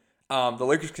important. The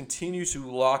Lakers continue to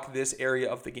lock this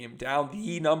area of the game down.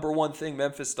 The number one thing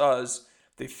Memphis does,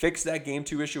 they fix that game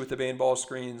 2 issue with the Bane ball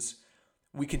screens.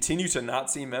 We continue to not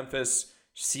see Memphis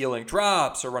sealing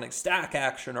drops or running stack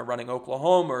action or running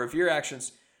Oklahoma or veer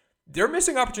actions. They're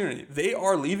missing opportunity. They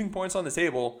are leaving points on the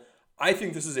table. I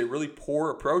think this is a really poor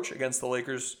approach against the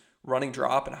Lakers running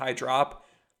drop and high drop.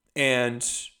 And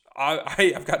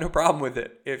I've got no problem with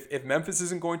it. If Memphis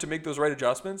isn't going to make those right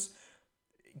adjustments,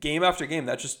 game after game,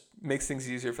 that just makes things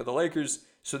easier for the Lakers.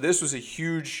 So this was a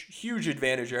huge, huge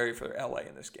advantage area for LA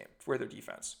in this game for their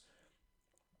defense.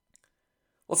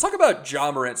 Let's talk about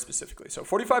Ja Morant specifically. So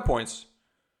 45 points.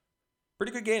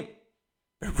 Pretty good game.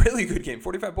 A really good game.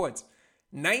 45 points.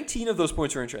 19 of those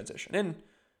points were in transition. And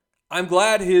I'm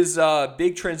glad his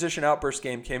big transition outburst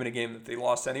game came in a game that they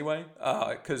lost anyway.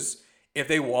 Because if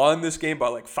they won this game by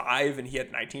like 5 and he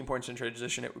had 19 points in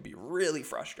transition, it would be really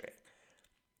frustrating.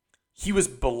 He was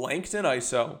blanked in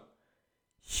ISO.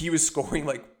 He was scoring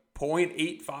like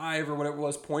 0.85 or whatever it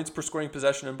was, points per scoring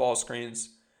possession in ball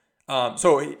screens.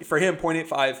 So for him,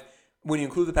 0.85, when you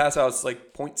include the pass outs,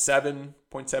 like 0.7,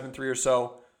 0.73 or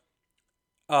so.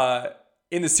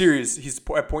 In the series, he's at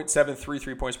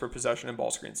 0.733 points per possession in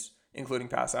ball screens, including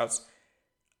pass outs.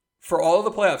 For all of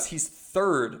the playoffs, he's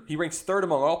third. He ranks third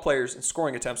among all players in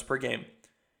scoring attempts per game.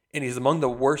 And he's among the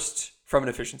worst from an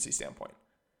efficiency standpoint.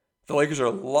 The Lakers are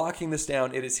locking this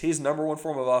down. It is his number one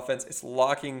form of offense. It's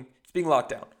being locked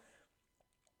down.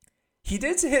 He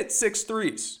did hit 6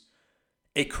 threes.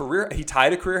 He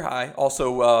tied a career high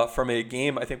also from a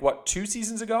game, I think, 2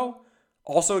 seasons ago?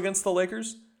 Also against the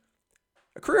Lakers.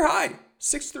 A career high,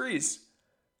 6 threes.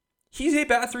 He's a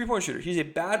bad three-point shooter. He's a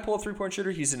bad pull-up three-point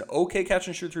shooter. He's an okay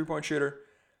catch-and-shoot three-point shooter.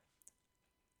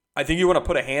 I think you want to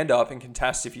put a hand up and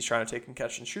contest if he's trying to take and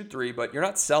catch and shoot 3, but you're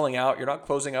not selling out. You're not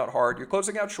closing out hard. You're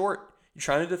closing out short. You're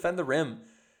trying to defend the rim.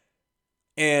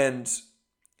 And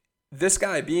this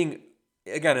guy being,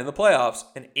 again, in the playoffs,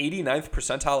 an 89th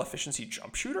percentile efficiency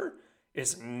jump shooter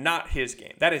is not his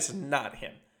game. That is not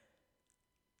him.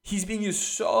 He's being used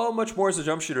so much more as a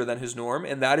jump shooter than his norm,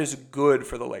 and that is good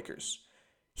for the Lakers.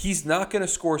 He's not going to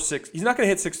score 6. He's not going to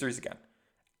hit 6 threes again.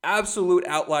 Absolute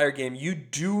outlier game. You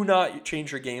do not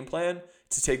change your game plan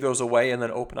to take those away and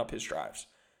then open up his drives.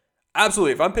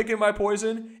 Absolutely. If I'm picking my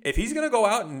poison, if he's going to go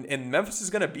out and Memphis is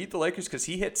going to beat the Lakers because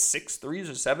he hit 6 threes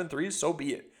or 7 threes, so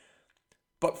be it.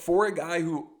 But for a guy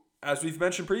who, as we've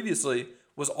mentioned previously,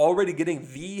 was already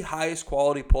getting the highest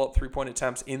quality pull-up three-point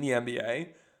attempts in the NBA,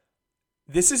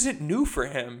 this isn't new for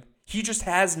him. He just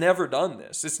has never done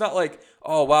this. It's not like,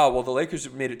 oh, wow, well, the Lakers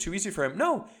have made it too easy for him.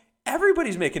 No,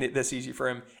 everybody's making it this easy for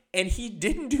him. And he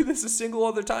didn't do this a single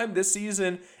other time this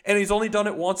season, and he's only done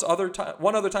it one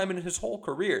other time in his whole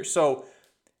career. So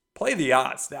play the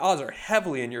odds. The odds are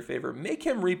heavily in your favor. Make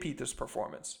him repeat this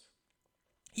performance.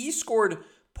 He scored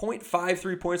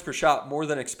 0.53 points per shot more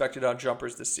than expected on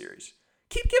jumpers this series.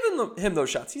 Keep giving him those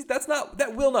shots.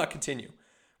 That will not continue.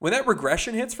 When that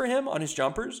regression hits for him on his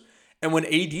jumpers, and when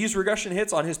AD's regression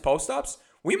hits on his post-ups,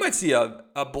 we might see a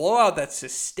blowout that's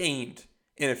sustained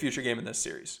in a future game in this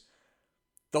series.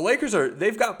 The Lakers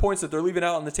they've got points that they're leaving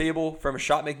out on the table from a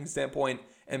shot-making standpoint,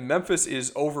 and Memphis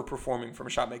is overperforming from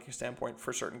a shot-making standpoint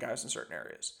for certain guys in certain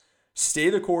areas. Stay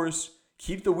the course,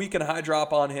 keep the weak and high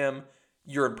drop on him.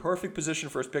 You're in perfect position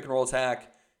for his pick-and-roll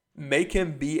attack. Make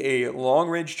him be a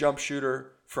long-range jump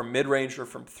shooter from mid-range or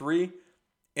from three,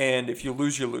 and if you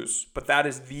lose, you lose. But that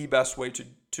is the best way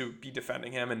to be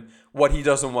defending him, and what he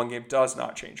does in one game does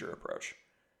not change your approach.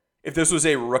 If this was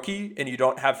a rookie and you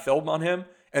don't have film on him,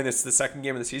 and it's the second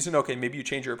game of the season, okay, maybe you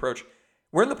change your approach.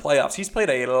 We're in the playoffs. He's played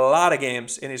a lot of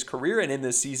games in his career and in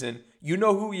this season. You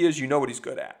know who he is. You know what he's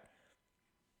good at.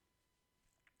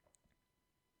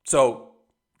 So,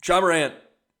 Ja Morant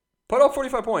put up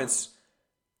 45 points.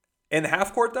 In the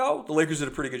half court, though, the Lakers did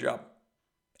a pretty good job.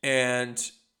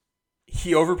 And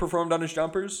he overperformed on his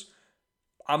jumpers.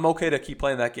 I'm okay to keep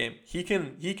playing that game. He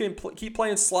can keep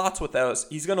playing slots with us.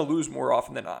 He's going to lose more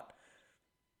often than not.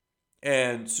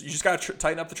 And so you just got to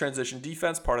tighten up the transition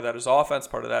defense. Part of that is offense.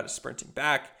 Part of that is sprinting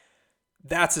back.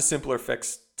 That's a simpler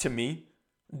fix to me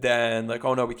than like,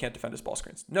 oh no, we can't defend his ball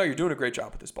screens. No, you're doing a great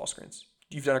job with his ball screens.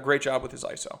 You've done a great job with his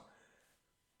ISO.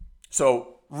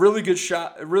 So really good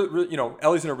shot. Really,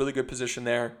 Ellie's in a really good position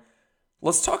there.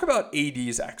 Let's talk about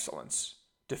AD's excellence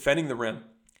defending the rim.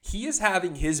 He is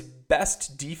having his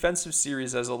best defensive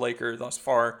series as a Laker thus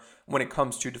far when it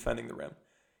comes to defending the rim.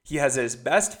 He has his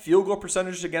best field goal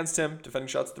percentage against him, defending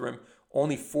shots at the rim.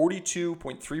 Only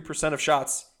 42.3% of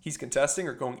shots he's contesting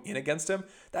are going in against him.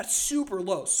 That's super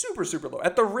low, super, super low.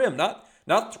 At the rim,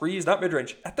 not threes, not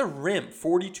mid-range. At the rim,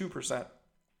 42%.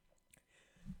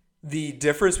 The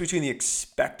difference between the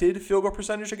expected field goal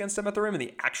percentage against him at the rim and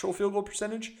the actual field goal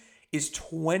percentage is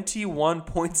 21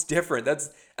 points different.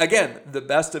 That's, again, the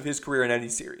best of his career in any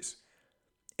series.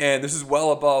 And this is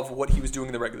well above what he was doing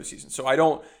in the regular season. So I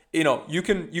don't, you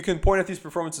can point at these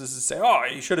performances and say, oh,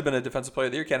 he should have been a defensive player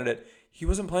of the year candidate. He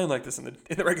wasn't playing like this in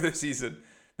the regular season.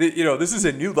 This is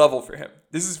a new level for him.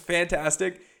 This is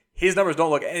fantastic. His numbers don't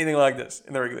look anything like this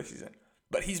in the regular season.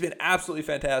 But he's been absolutely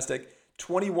fantastic.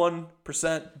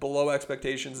 21% below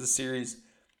expectations this series.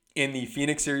 In the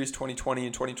Phoenix series 2020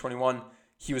 and 2021,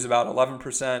 he was about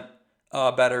 11%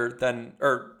 better than,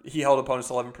 or he held opponents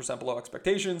 11% below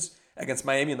expectations. Against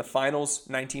Miami in the finals,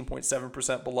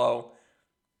 19.7% below.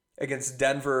 Against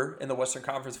Denver in the Western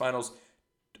Conference Finals,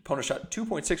 opponent shot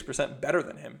 2.6% better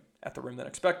than him at the rim than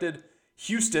expected.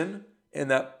 Houston in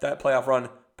that playoff run,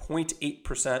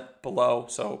 0.8% below,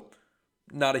 so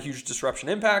not a huge disruption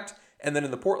impact. And then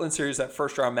in the Portland series, that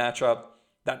first round matchup,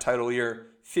 that title year,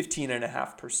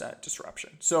 15.5%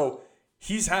 disruption. So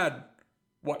he's had,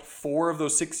 4 of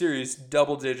those 6 series,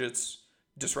 double digits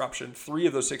disruption. 3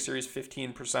 of those 6 series,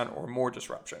 15% or more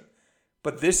disruption.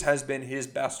 But this has been his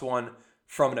best one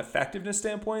from an effectiveness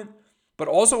standpoint. But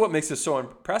also what makes this so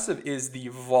impressive is the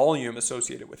volume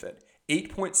associated with it.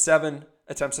 8.7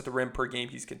 attempts at the rim per game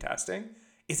he's contesting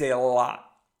is a lot.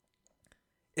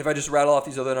 If I just rattle off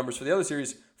these other numbers for the other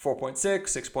series, 4.6,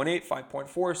 6.8, 5.4,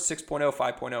 6.0,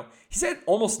 5.0. He's at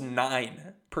almost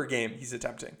 9 per game he's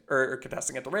attempting or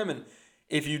contesting at the rim. And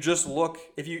if you just look,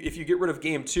 if you get rid of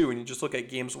game 2 and you just look at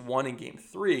games 1 and game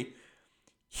 3,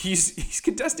 he's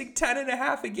contesting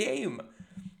 10.5 a game.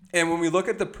 And when we look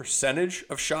at the percentage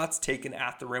of shots taken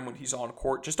at the rim when he's on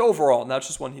court, just overall, not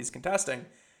just when he's contesting,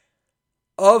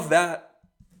 of that,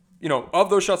 of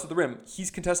those shots at the rim,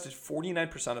 he's contested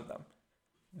 49% of them.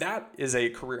 That is a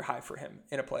career high for him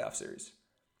in a playoff series.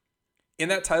 In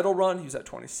that title run, he was at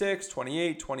 26,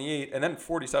 28, 28, and then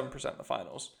 47% in the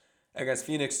finals. Against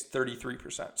Phoenix,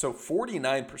 33%. So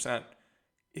 49%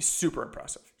 is super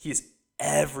impressive. He is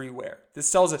everywhere.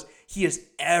 This tells us he is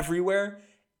everywhere.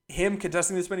 Him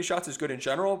contesting this many shots is good in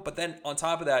general, but then on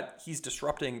top of that, he's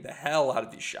disrupting the hell out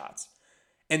of these shots.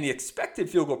 And the expected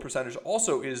field goal percentage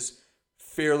also is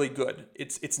fairly good.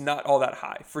 It's not all that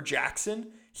high. For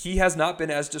Jackson, he has not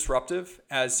been as disruptive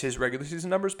as his regular season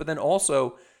numbers, but then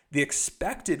also the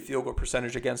expected field goal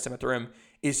percentage against him at the rim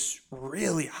is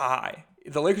really high.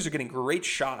 The Lakers are getting great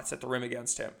shots at the rim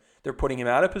against him. They're putting him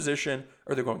out of position,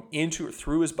 or they're going into or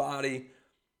through his body,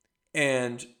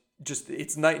 and just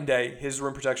it's night and day, his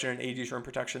rim protection and AD's rim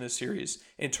protection this series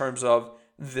in terms of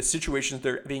the situations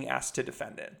they're being asked to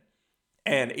defend in.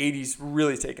 And AD's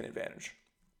really taken advantage.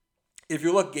 If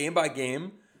you look game by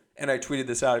game, and I tweeted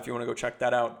this out if you want to go check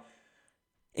that out,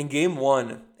 in game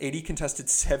 1, AD contested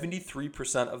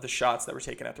 73% of the shots that were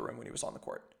taken at the rim when he was on the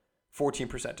court.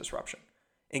 14% disruption.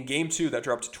 In game 2, that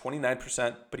dropped to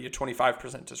 29%, but he had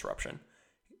 25% disruption.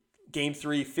 Game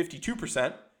 3,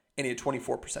 52%, and he had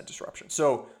 24% disruption.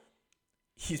 So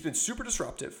he's been super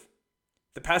disruptive.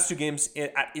 The past 2 games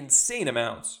at insane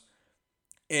amounts.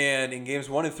 And in games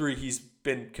 1 and 3, he's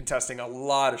been contesting a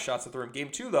lot of shots at the rim. Game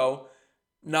 2, though,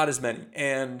 not as many.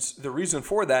 And the reason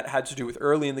for that had to do with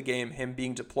early in the game, him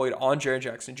being deployed on Jaren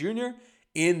Jackson Jr.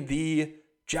 in the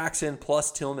Jackson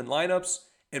plus Tillman lineups,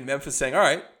 and Memphis saying, all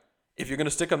right, if you're going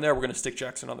to stick him there, we're going to stick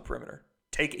Jackson on the perimeter.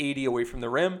 Take AD away from the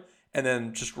rim, and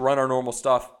then just run our normal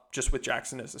stuff just with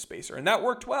Jackson as a spacer. And that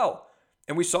worked well.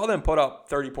 And we saw them put up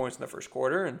 30 points in the first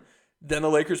quarter, and then the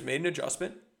Lakers made an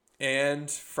adjustment. And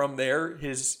from there,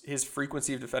 his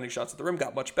frequency of defending shots at the rim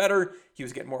got much better. He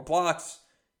was getting more blocks.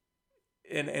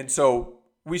 And so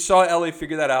we saw LA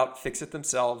figure that out, fix it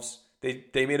themselves. They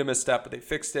made a misstep, but they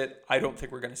fixed it. I don't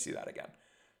think we're going to see that again.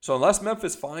 So unless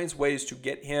Memphis finds ways to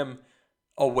get him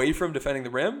away from defending the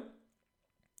rim,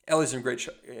 LA's in great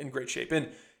shape. And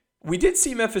we did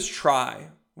see Memphis try.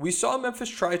 We saw Memphis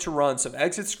try to run some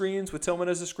exit screens with Tillman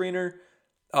as a screener.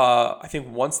 I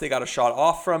think once they got a shot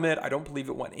off from it, I don't believe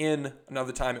it went in.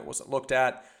 Another time it wasn't looked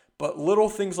at. But little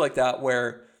things like that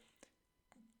where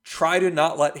try to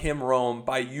not let him roam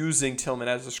by using Tillman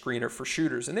as a screener for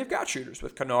shooters. And they've got shooters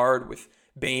with Kennard, with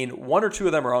Bane. One or two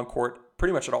of them are on court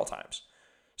pretty much at all times.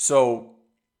 So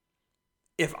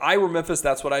if I were Memphis,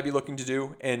 that's what I'd be looking to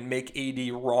do, and make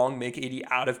AD wrong, make AD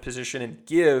out of position, and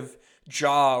give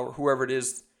Ja or whoever it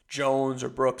is, Jones or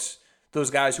Brooks, those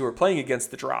guys who are playing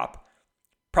against the drop.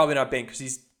 Probably not Bane because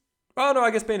he's, oh no,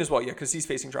 I guess Bane as well, yeah, because he's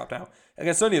facing drop now.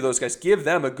 Against any of those guys, give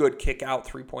them a good kick out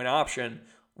 3-point option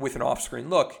with an off-screen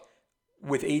look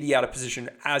with AD out of position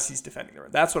as he's defending the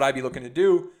rim. That's what I'd be looking to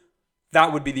do.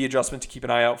 That would be the adjustment to keep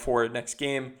an eye out for next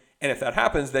game. And if that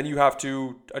happens, then you have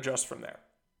to adjust from there.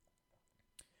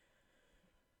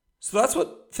 So that's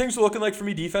what things are looking like for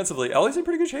me defensively. LA's in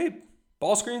pretty good shape.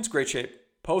 Ball screens, great shape.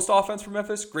 Post offense for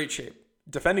Memphis, great shape.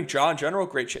 Defending Ja in general,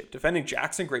 great shape. Defending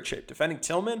Jackson, great shape. Defending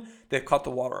Tillman, they've cut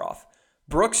the water off.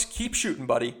 Brooks, keep shooting,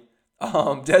 buddy.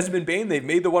 Desmond Bane, they've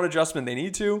made the one adjustment they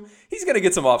need to. He's going to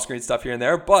get some off-screen stuff here and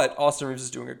there, but Austin Reeves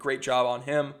is doing a great job on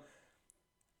him.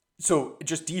 So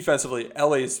just defensively,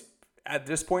 LA's at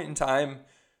this point in time,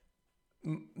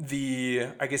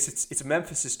 I guess it's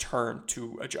Memphis' turn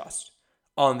to adjust.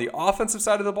 On the offensive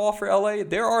side of the ball for LA,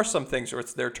 there are some things where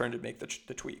it's their turn to make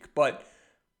the tweak. But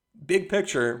big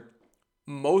picture,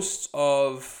 most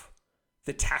of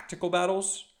the tactical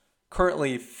battles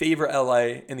currently favor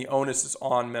LA, and the onus is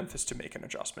on Memphis to make an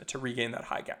adjustment to regain that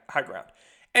high ground.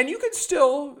 And you could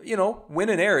still, win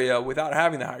an area without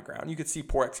having the high ground. You could see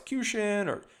poor execution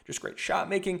or just great shot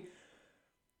making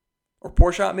or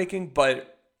poor shot making,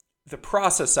 but the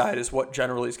process side is what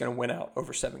generally is going to win out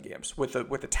over 7 games. With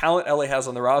the talent LA has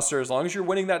on the roster, as long as you're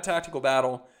winning that tactical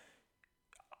battle,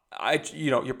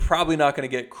 you're probably not going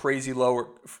to get crazy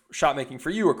low shot making for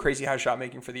you or crazy high shot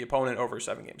making for the opponent over a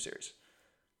 7-game series.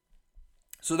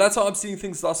 So that's how I'm seeing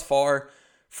things thus far.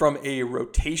 From a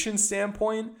rotation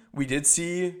standpoint, we did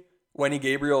see Wendy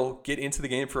Gabriel get into the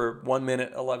game for 1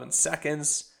 minute, 11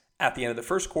 seconds at the end of the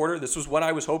first quarter. This was when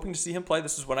I was hoping to see him play.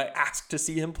 This is when I asked to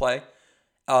see him play.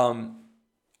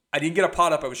 I didn't get a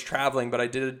pot up. I was traveling, but I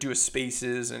did do a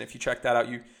spaces. And if you check that out,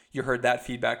 you heard that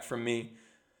feedback from me.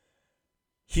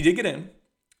 He did get in.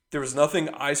 There was nothing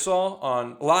I saw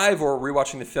on live or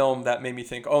rewatching the film that made me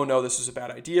think, oh no, this is a bad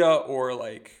idea, or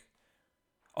like,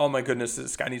 oh my goodness,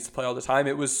 this guy needs to play all the time.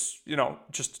 It was,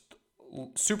 just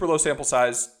super low sample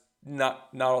size, not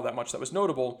all that much that was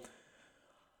notable.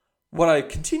 What I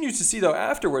continued to see, though,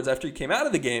 afterwards, after he came out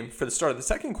of the game for the start of the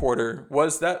second quarter,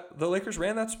 was that the Lakers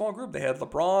ran that small group. They had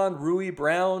LeBron, Rui,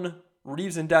 Brown,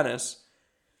 Reeves, and Dennis.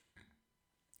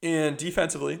 And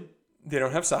defensively, they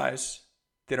don't have size.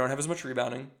 They don't have as much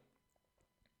rebounding.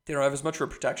 They don't have as much rim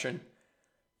protection.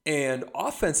 And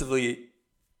offensively,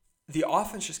 the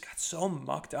offense just got so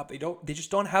mucked up. They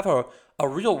just don't have a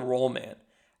real role man.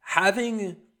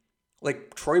 Having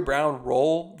like Troy Brown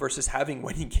roll versus having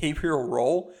Wendy Gabriel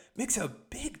roll makes a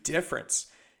big difference.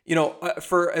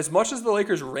 For as much as the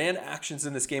Lakers ran actions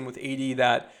in this game with AD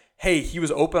that, hey, he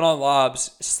was open on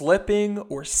lobs, slipping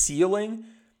or sealing,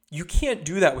 you can't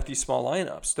do that with these small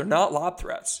lineups. They're not lob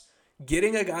threats.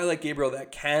 Getting a guy like Gabriel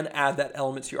that can add that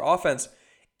element to your offense,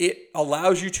 it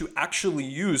allows you to actually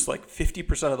use like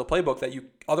 50% of the playbook that you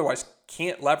otherwise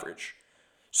can't leverage.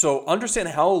 So understand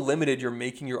how limited you're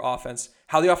making your offense,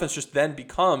 how the offense just then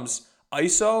becomes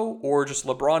ISO or just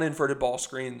LeBron inverted ball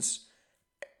screens.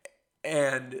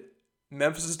 And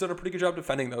Memphis has done a pretty good job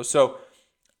defending those. So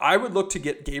I would look to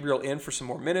get Gabriel in for some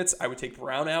more minutes. I would take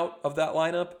Brown out of that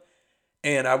lineup.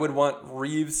 And I would want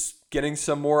Reeves getting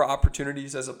some more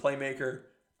opportunities as a playmaker.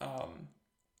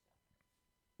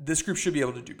 This group should be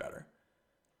able to do better.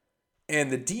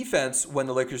 And the defense, when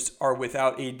the Lakers are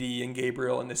without AD and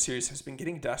Gabriel in this series, has been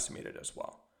getting decimated as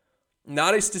well.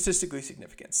 Not a statistically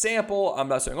significant sample. I'm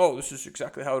not saying, oh, this is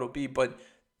exactly how it'll be, but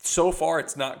so far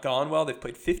it's not gone well. They've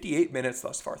played 58 minutes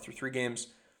thus far through 3 games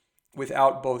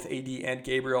without both AD and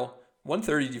Gabriel.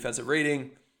 130 defensive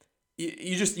rating.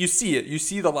 You see it. You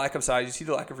see the lack of size. You see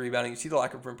the lack of rebounding. You see the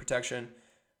lack of rim protection.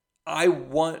 I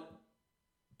want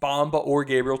Bamba or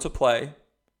Gabriel to play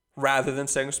rather than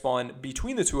staying small. And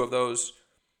between the two of those,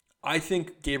 I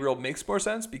think Gabriel makes more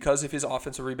sense because of his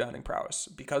offensive rebounding prowess,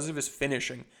 because of his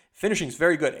finishing. Finishing is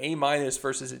very good. A-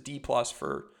 versus a D+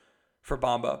 for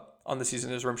Bamba on the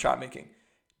season, his rim shot making.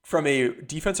 From a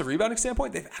defensive rebounding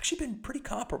standpoint, they've actually been pretty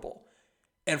comparable.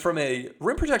 And from a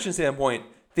rim protection standpoint,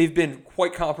 they've been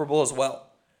quite comparable as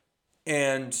well.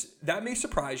 And that may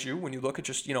surprise you when you look at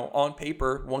just, on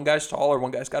paper, one guy's taller,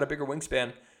 one guy's got a bigger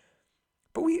wingspan.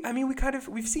 But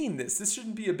we've seen this. This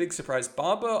shouldn't be a big surprise.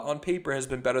 Bamba on paper has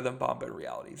been better than Bamba in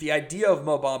reality. The idea of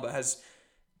Mo Bamba has,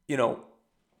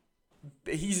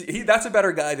 that's a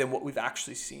better guy than what we've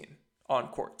actually seen on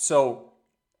court. So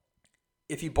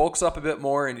if he bulks up a bit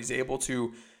more and he's able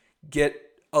to get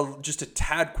just a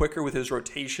tad quicker with his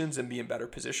rotations and be in better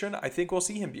position, I think we'll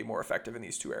see him be more effective in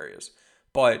these two areas.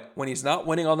 But when he's not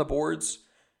winning on the boards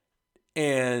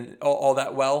and all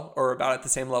that well, or about at the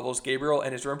same level as Gabriel,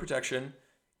 and his rim protection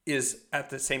is at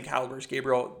the same caliber as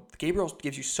Gabriel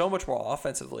gives you so much more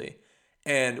offensively.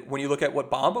 And when you look at what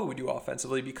Bamba would do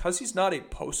offensively, because he's not a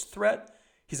post threat,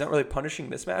 he's not really punishing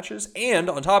mismatches. And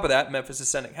on top of that, Memphis is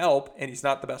sending help, and he's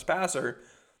not the best passer.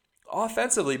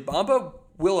 Offensively, Bamba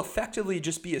will effectively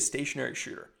just be a stationary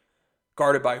shooter,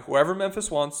 guarded by whoever Memphis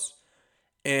wants,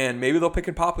 and maybe they'll pick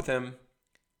and pop with him.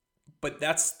 But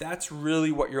that's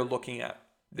really what you're looking at.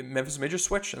 The Memphis may just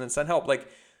switch and then send help. Like,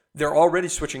 they're already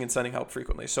switching and sending help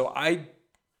frequently. So I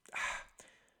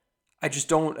just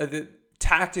don't.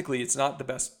 Tactically, it's not the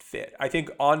best fit. I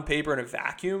think on paper in a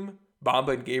vacuum,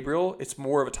 Bamba and Gabriel, it's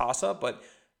more of a toss-up. But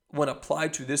when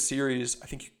applied to this series, I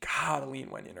think you gotta lean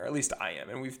Wenyen, or at least I am.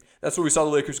 And that's what we saw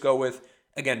the Lakers go with.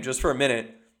 Again, just for a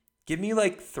minute, give me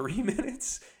like 3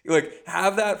 minutes. Like,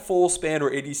 have that full span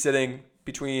where AD's sitting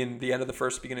between the end of the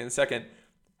first, beginning of the second.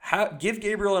 Give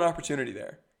Gabriel an opportunity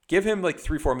there. Give him like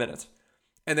 3-4 minutes.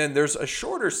 And then there's a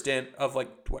shorter stint of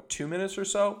 2 minutes or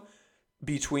so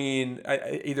between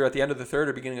either at the end of the third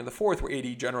or beginning of the fourth, where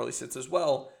AD generally sits as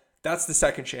well. That's the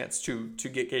second chance to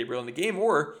get Gabriel in the game.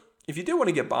 Or if you do want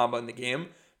to get Bamba in the game,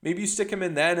 maybe you stick him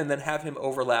in then and then have him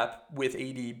overlap with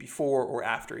AD before or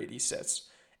after AD sits.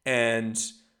 And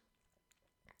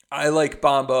I like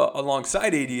Bamba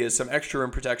alongside AD as some extra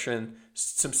rim protection,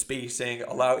 some spacing,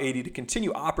 allow AD to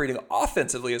continue operating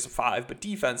offensively as a 5, but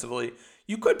defensively,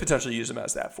 you could potentially use him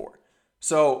as that 4.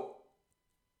 So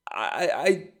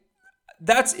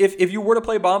that's if you were to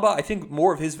play Bamba, I think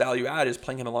more of his value add is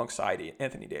playing him alongside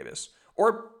Anthony Davis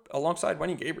or alongside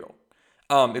Wenyen Gabriel.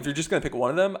 If you're just going to pick one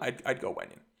of them, I'd go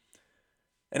Wenyen.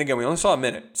 And again, we only saw a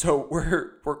minute, so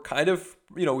we're kind of,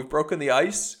 we've broken the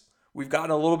ice. We've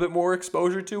gotten a little bit more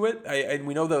exposure to it. And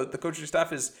we know the coaching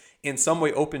staff is in some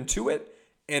way open to it.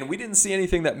 And we didn't see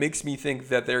anything that makes me think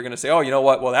that they're going to say, oh, you know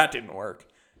what? Well, that didn't work.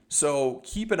 So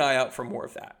keep an eye out for more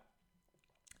of that.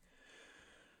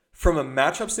 From a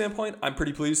matchup standpoint, I'm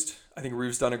pretty pleased. I think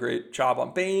Reeves done a great job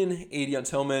on Bane. AD on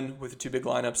Tillman with the 2 big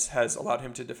lineups has allowed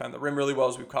him to defend the rim really well,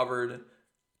 as we've covered.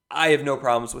 I have no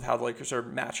problems with how the Lakers are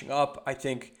matching up. I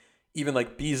think even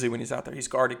like Beasley, when he's out there, he's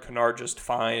guarded Kennard just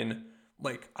fine.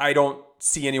 Like, I don't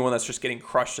see anyone that's just getting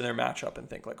crushed in their matchup and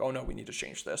think like, oh no, we need to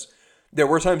change this. There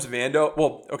were times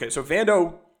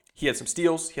Vando, he had some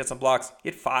steals, he had some blocks, he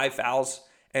had 5 fouls,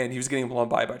 and he was getting blown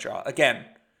by Ja. Again,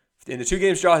 in the 2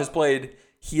 games Ja has played,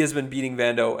 he has been beating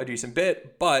Vando a decent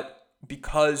bit, but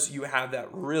because you have that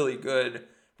really good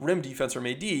rim defense from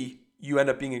AD, you end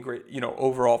up being in great,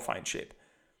 overall fine shape.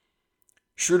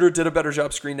 Schroeder did a better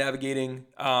job screen navigating.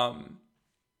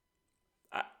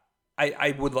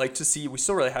 I would like to see, we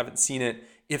still really haven't seen it,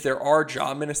 if there are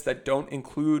job minutes that don't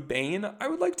include Bane, I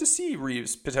would like to see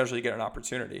Reeves potentially get an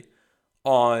opportunity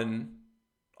on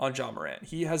Ja Morant.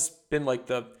 He has been like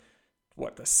the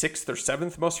 6th or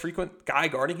 7th most frequent guy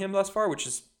guarding him thus far, which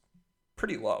is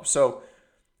pretty low. So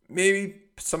maybe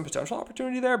some potential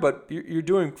opportunity there, but you're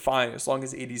doing fine as long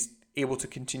as AD's able to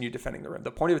continue defending the rim.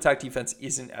 The point of attack defense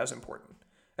isn't as important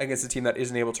against a team that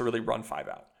isn't able to really run 5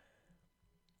 out.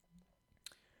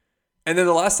 And then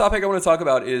the last topic I want to talk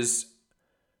about is,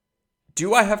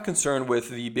 do I have concern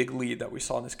with the big lead that we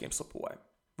saw in this game slip away?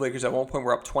 Lakers at one point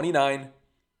were up 29,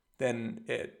 then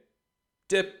it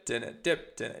dipped and it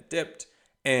dipped and it dipped,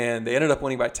 and they ended up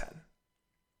winning by 10.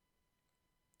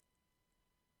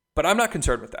 But I'm not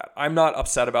concerned with that. I'm not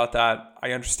upset about that.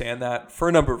 I understand that for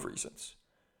a number of reasons.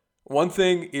 One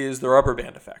thing is the rubber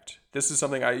band effect. This is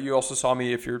something you also saw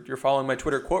me, if you're following my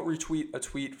Twitter, quote retweet a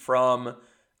tweet from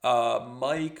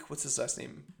Mike, what's his last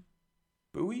name?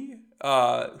 Bowie,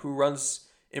 who runs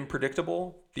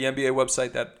Impredictable, the NBA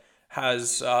website that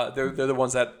has, they're the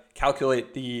ones that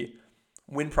calculate the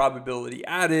win probability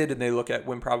added, and they look at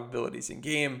win probabilities in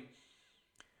game.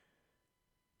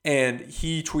 And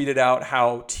he tweeted out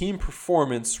how team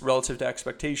performance relative to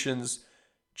expectations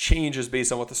changes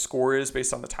based on what the score is,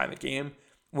 based on the time of game.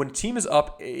 When a team is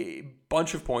up a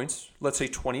bunch of points, let's say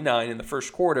 29 in the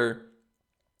first quarter,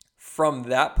 from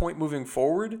that point moving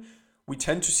forward, we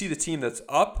tend to see the team that's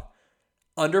up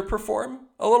underperform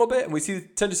a little bit, and we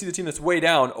tend to see the team that's way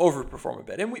down overperform a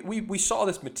bit. And we saw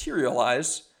this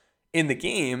materialize in the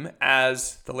game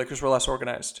as the Lakers were less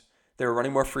organized. They were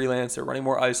running more freelance. They were running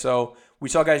more ISO. We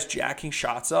saw guys jacking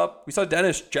shots up. We saw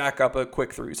Dennis jack up a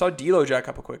quick three. We saw D'Lo jack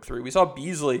up a quick three. We saw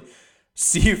Beasley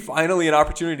see finally an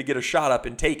opportunity to get a shot up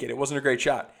and take it. It wasn't a great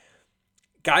shot.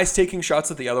 Guys taking shots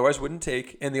that they otherwise wouldn't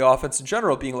take, and the offense in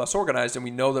general being less organized. And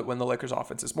we know that when the Lakers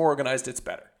offense is more organized, it's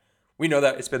better. We know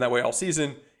that. It's been that way all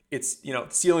season. It's, the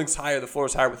ceiling's higher, the floor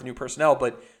is higher with the new personnel,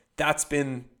 but that's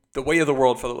been the way of the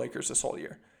world for the Lakers this whole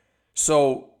year.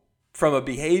 So from a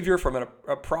behavior, from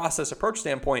a process approach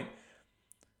standpoint,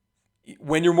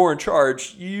 when you're more in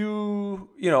charge, you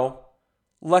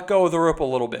let go of the rope a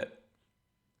little bit.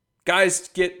 Guys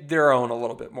get their own a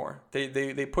little bit more.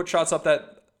 They put shots up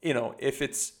that, if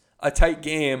it's a tight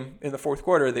game in the fourth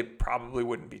quarter, they probably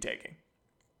wouldn't be taking.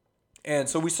 And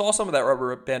so we saw some of that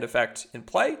rubber band effect in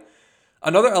play.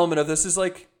 Another element of this is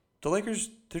like the Lakers,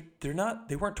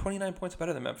 they weren't 29 points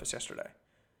better than Memphis yesterday.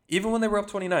 Even when they were up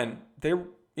 29,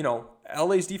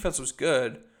 LA's defense was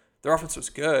good. Their offense was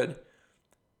good.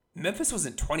 Memphis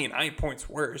wasn't 29 points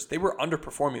worse. They were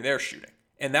underperforming their shooting,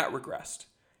 and that regressed.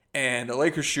 And the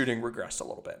Lakers' shooting regressed a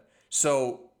little bit.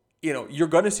 So, you're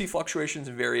going to see fluctuations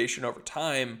and variation over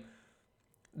time.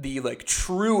 The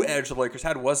true edge the Lakers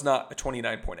had was not a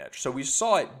 29-point edge. So we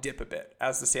saw it dip a bit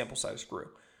as the sample size grew.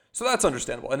 So that's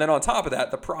understandable. And then on top of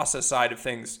that, the process side of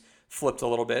things flipped a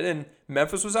little bit, and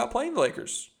Memphis was outplaying the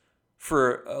Lakers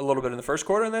for a little bit in the first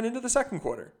quarter and then into the second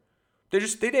quarter. They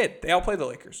did. They outplayed the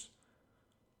Lakers.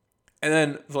 And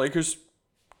then the Lakers,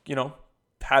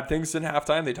 had things in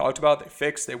halftime. They talked about, they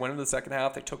fixed, they went into the second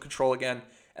half, they took control again.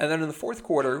 And then in the fourth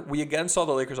quarter, we again saw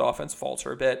the Lakers offense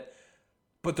falter a bit.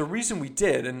 But the reason we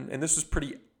did, and this was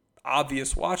pretty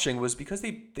obvious watching, was because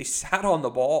they sat on the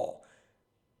ball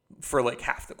for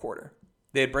half the quarter.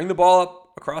 They'd bring the ball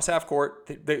up across half court.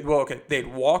 They'd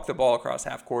walk the ball across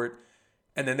half court,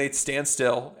 and then they'd stand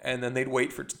still, and then they'd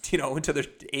wait for, until there's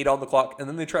 8 on the clock, and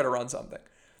then they'd try to run something.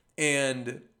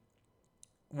 And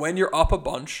when you're up a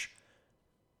bunch,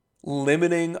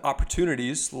 limiting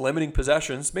opportunities, limiting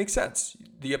possessions makes sense.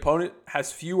 The opponent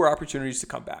has fewer opportunities to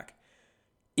come back.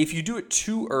 If you do it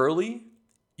too early,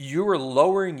 you are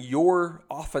lowering your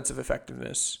offensive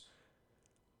effectiveness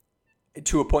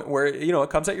to a point where, it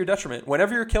comes at your detriment.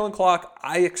 Whenever you're killing clock,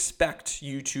 I expect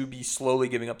you to be slowly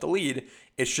giving up the lead.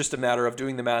 It's just a matter of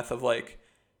doing the math of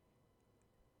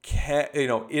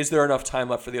is there enough time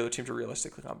left for the other team to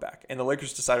realistically come back? And the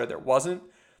Lakers decided there wasn't,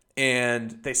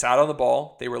 and they sat on the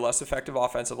ball. They were less effective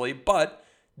offensively, but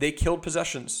they killed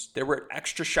possessions. There were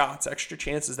extra shots, extra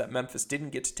chances that Memphis didn't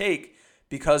get to take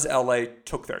because LA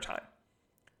took their time.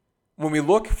 When we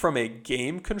look from a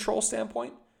game control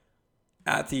standpoint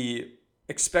at the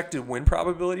expected win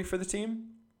probability for the team,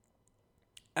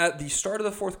 at the start of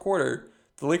the fourth quarter,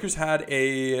 the Lakers had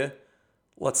a,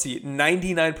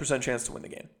 99% chance to win the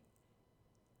game.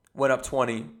 Went up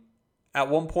 20. At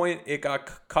one point, it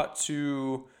got cut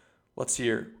to,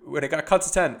 when it got cut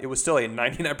to 10, it was still a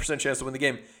 99% chance to win the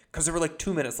game because there were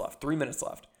 2 minutes left, 3 minutes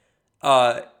left.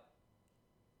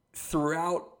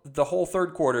 Throughout the whole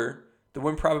third quarter, the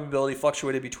win probability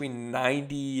fluctuated between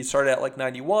 90, started at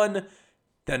 91,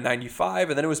 then 95,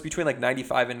 and then it was between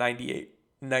 95 and 98,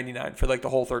 99 for the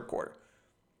whole third quarter.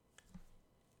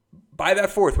 By that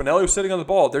fourth, when LA was sitting on the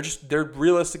ball, there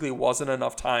realistically wasn't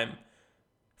enough time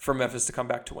for Memphis to come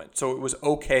back to win. So it was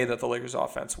okay that the Lakers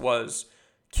offense was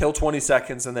kill 20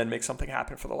 seconds and then make something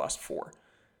happen for the last 4.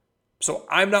 So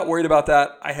I'm not worried about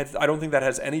that. I don't think that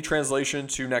has any translation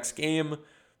to next game.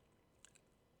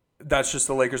 That's just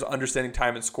the Lakers understanding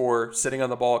time and score, sitting on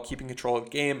the ball, keeping control of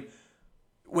the game.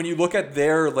 When you look at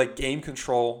their game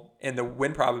control and the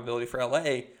win probability for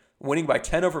LA, winning by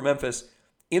 10 over Memphis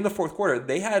in the fourth quarter,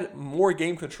 they had more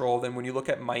game control than when you look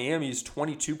at Miami's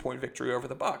 22-point victory over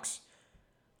the Bucks,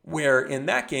 where in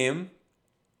that game,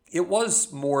 it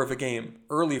was more of a game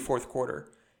early fourth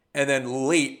quarter, and then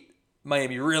late,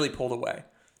 Miami really pulled away.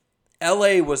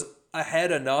 LA was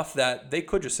ahead enough that they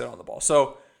could just sit on the ball.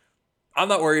 So I'm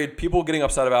not worried. People getting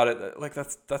upset about it, like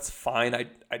that's fine.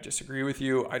 I disagree with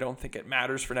you. I don't think it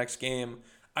matters for next game.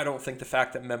 I don't think the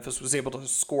fact that Memphis was able to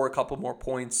score a couple more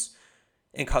points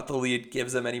and cut the lead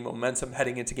gives them any momentum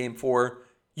heading into game 4.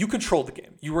 You controlled the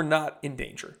game. You were not in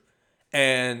danger.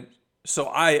 And so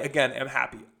I, again, am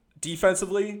happy.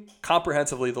 Defensively,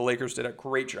 comprehensively, the Lakers did a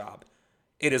great job.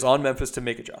 It is on Memphis to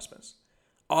make adjustments.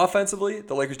 Offensively,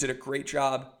 the Lakers did a great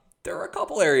job. There are a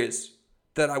couple areas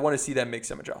that I want to see them make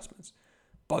some adjustments.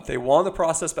 But they won the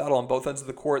process battle on both ends of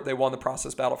the court. They won the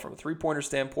process battle from a three-pointer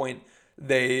standpoint.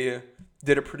 They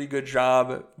did a pretty good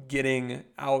job getting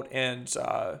out and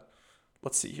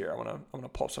let's see here. I'm gonna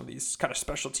pull up some of these kind of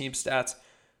special team stats.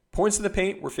 Points in the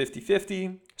paint were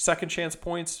 50-50. Second chance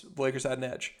points, the Lakers had an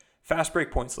edge. Fast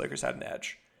break points, the Lakers had an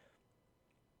edge.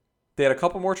 They had a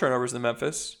couple more turnovers than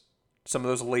Memphis. Some of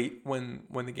those late when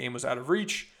the game was out of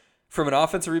reach. From an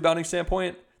offensive rebounding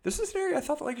standpoint, this is an area I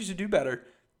thought the Lakers would do better.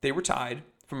 They were tied.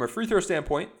 From a free throw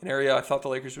standpoint, an area I thought the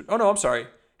Lakers would... Oh, no, I'm sorry.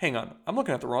 Hang on. I'm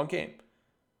looking at the wrong game.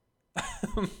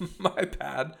 My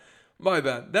bad.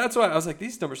 That's why I was like,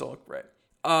 these numbers don't look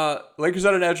right. Lakers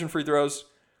had an edge in free throws.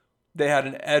 They had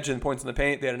an edge in points in the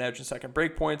paint. They had an edge in second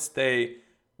break points. They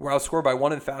were outscored by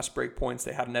 1 in fast break points.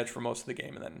 They had an edge for most of the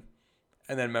game.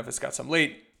 And then Memphis got some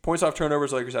late. Points off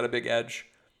turnovers, the Lakers had a big edge.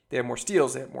 They had more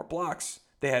steals. They had more blocks.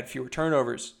 They had fewer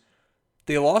turnovers.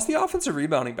 They lost the offensive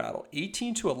rebounding battle,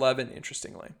 18-11,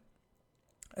 interestingly.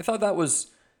 I thought that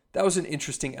was an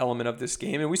interesting element of this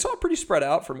game. And we saw it pretty spread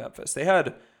out for Memphis. They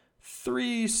had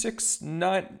 3, 6,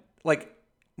 9, like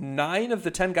 9 of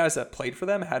the 10 guys that played for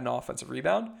them had an offensive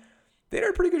rebound. They did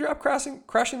a pretty good job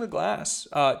crashing the glass.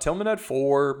 Tillman had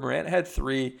 4. Morant had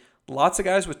 3. Lots of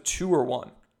guys with 2 or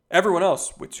 1. Everyone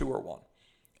else with 2 or 1.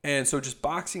 And so just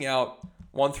boxing out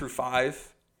 1 through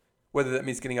 5, whether that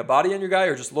means getting a body on your guy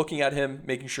or just looking at him,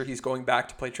 making sure he's going back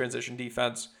to play transition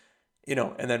defense,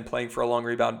 and then playing for a long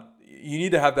rebound. You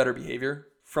need to have better behavior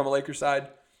from a Lakers side.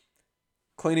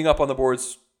 Cleaning up on the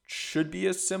boards should be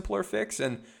a simpler fix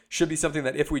and should be something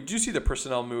that if we do see the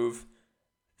personnel move,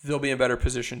 they'll be in better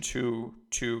position to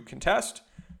contest.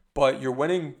 But you're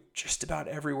winning just about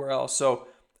everywhere else. So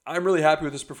I'm really happy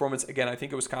with this performance. Again, I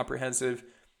think it was comprehensive.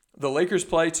 The Lakers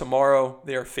play tomorrow.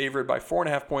 They are favored by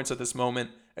 4.5 points at this moment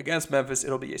against Memphis.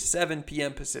 It'll be a 7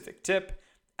 p.m. Pacific tip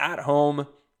at home.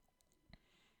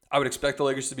 I would expect the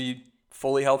Lakers to be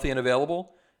fully healthy and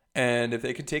available. And if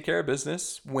they can take care of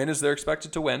business, win as they're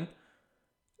expected to win,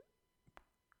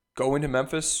 go into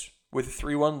Memphis with a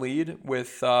 3-1 lead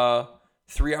with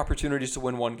 3 opportunities to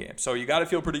win 1 game. So you got to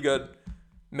feel pretty good.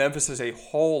 Memphis has a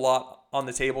whole lot on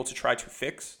the table to try to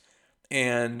fix.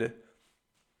 And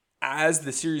as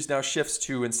the series now shifts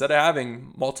to, instead of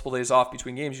having multiple days off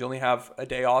between games, you only have a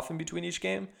day off in between each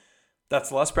game.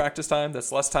 That's less practice time.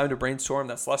 That's less time to brainstorm.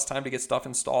 That's less time to get stuff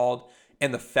installed.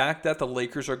 And the fact that the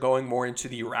Lakers are going more into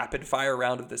the rapid fire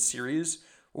round of this series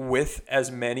with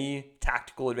as many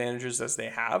tactical advantages as they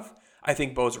have, I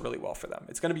think bodes really well for them.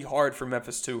 It's going to be hard for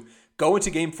Memphis to go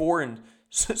into game 4 and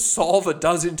solve a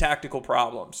dozen tactical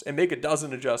problems and make a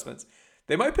dozen adjustments.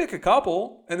 They might pick a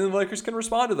couple, and then the Lakers can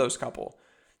respond to those couple.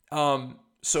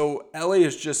 So LA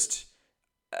is just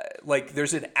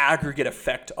there's an aggregate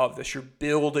effect of this. You're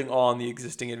building on the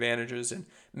existing advantages, and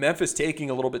Memphis taking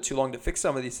a little bit too long to fix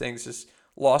some of these things just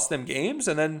lost them games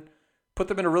and then put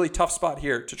them in a really tough spot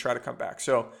here to try to come back.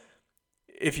 So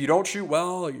if you don't shoot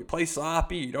well, or you play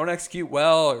sloppy, you don't execute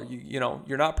well, or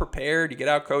you're not prepared, you get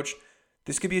out coached,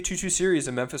 this could be a 2-2 series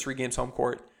and Memphis regains home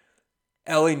court.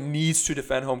 LA needs to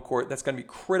defend home court. That's going to be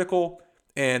critical,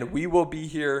 and we will be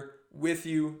here with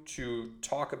you to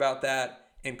talk about that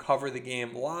and cover the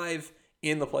game live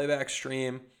in the playback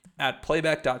stream at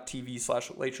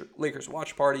playback.tv/Lakers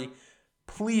Watch Party.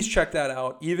 Please check that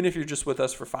out, even if you're just with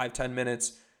us for 5-10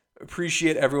 minutes.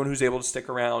 Appreciate everyone who's able to stick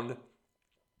around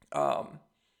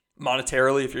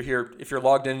monetarily. If you're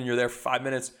logged in and you're there for 5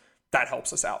 minutes, that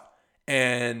helps us out.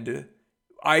 And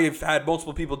I've had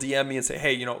multiple people DM me and say,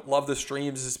 hey, love the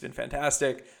streams. This has been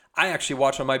fantastic. I actually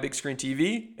watch on my big screen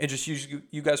TV and just use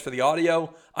you guys for the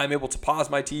audio. I'm able to pause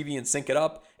my TV and sync it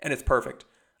up, and it's perfect.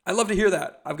 I love to hear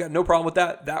that. I've got no problem with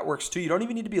that. That works too. You don't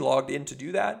even need to be logged in to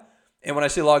do that. And when I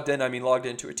say logged in, I mean logged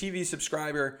into a TV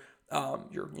subscriber,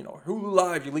 your Hulu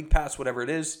Live, your League Pass, whatever it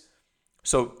is.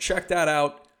 So check that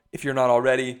out if you're not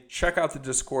already. Check out the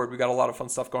Discord. We got a lot of fun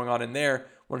stuff going on in there.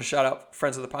 Want to shout out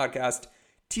friends of the podcast,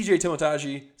 TJ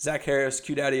Timotaji, Zach Harris,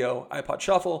 Q Daddy-O, iPod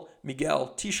Shuffle,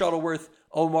 Miguel, T. Shuttleworth,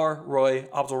 Omar, Roy,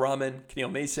 Abdulrahman,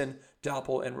 Keneal Mason,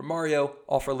 Doppel, and Romario,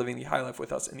 all for living the high life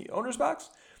with us in the owner's box.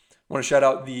 Want to shout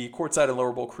out the courtside and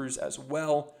lower bowl crews as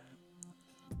well.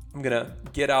 I'm going to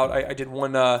get out. I did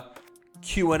one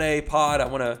Q&A pod. I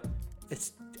want to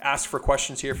ask for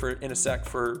questions here in a sec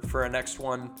for our next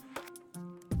one.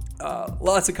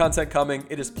 Lots of content coming.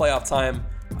 It is playoff time.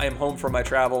 I am home from my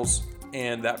travels,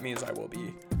 and that means I will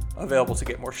be available to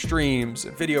get more streams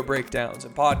and video breakdowns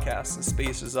and podcasts and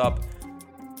spaces up.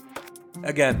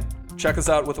 Again, check us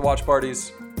out with the watch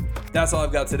parties. That's all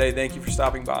I've got today. Thank you for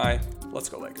stopping by. Let's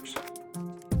go Lakers.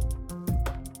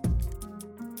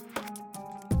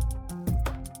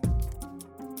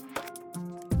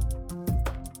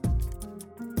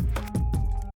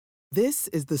 This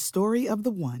is the story of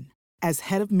the one. As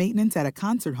head of maintenance at a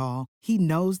concert hall, he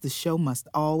knows the show must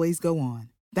always go on.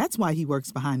 That's why he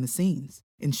works behind the scenes,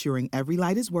 ensuring every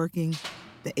light is working,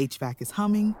 the HVAC is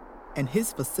humming, and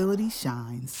his facility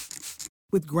shines.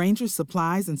 With Grainger's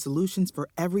supplies and solutions for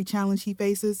every challenge he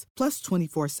faces, plus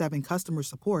 24/7 customer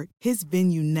support, his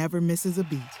venue never misses a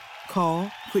beat.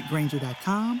 Call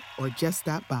quickgrainger.com or just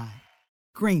stop by.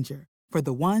 Grainger, for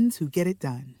the ones who get it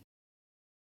done.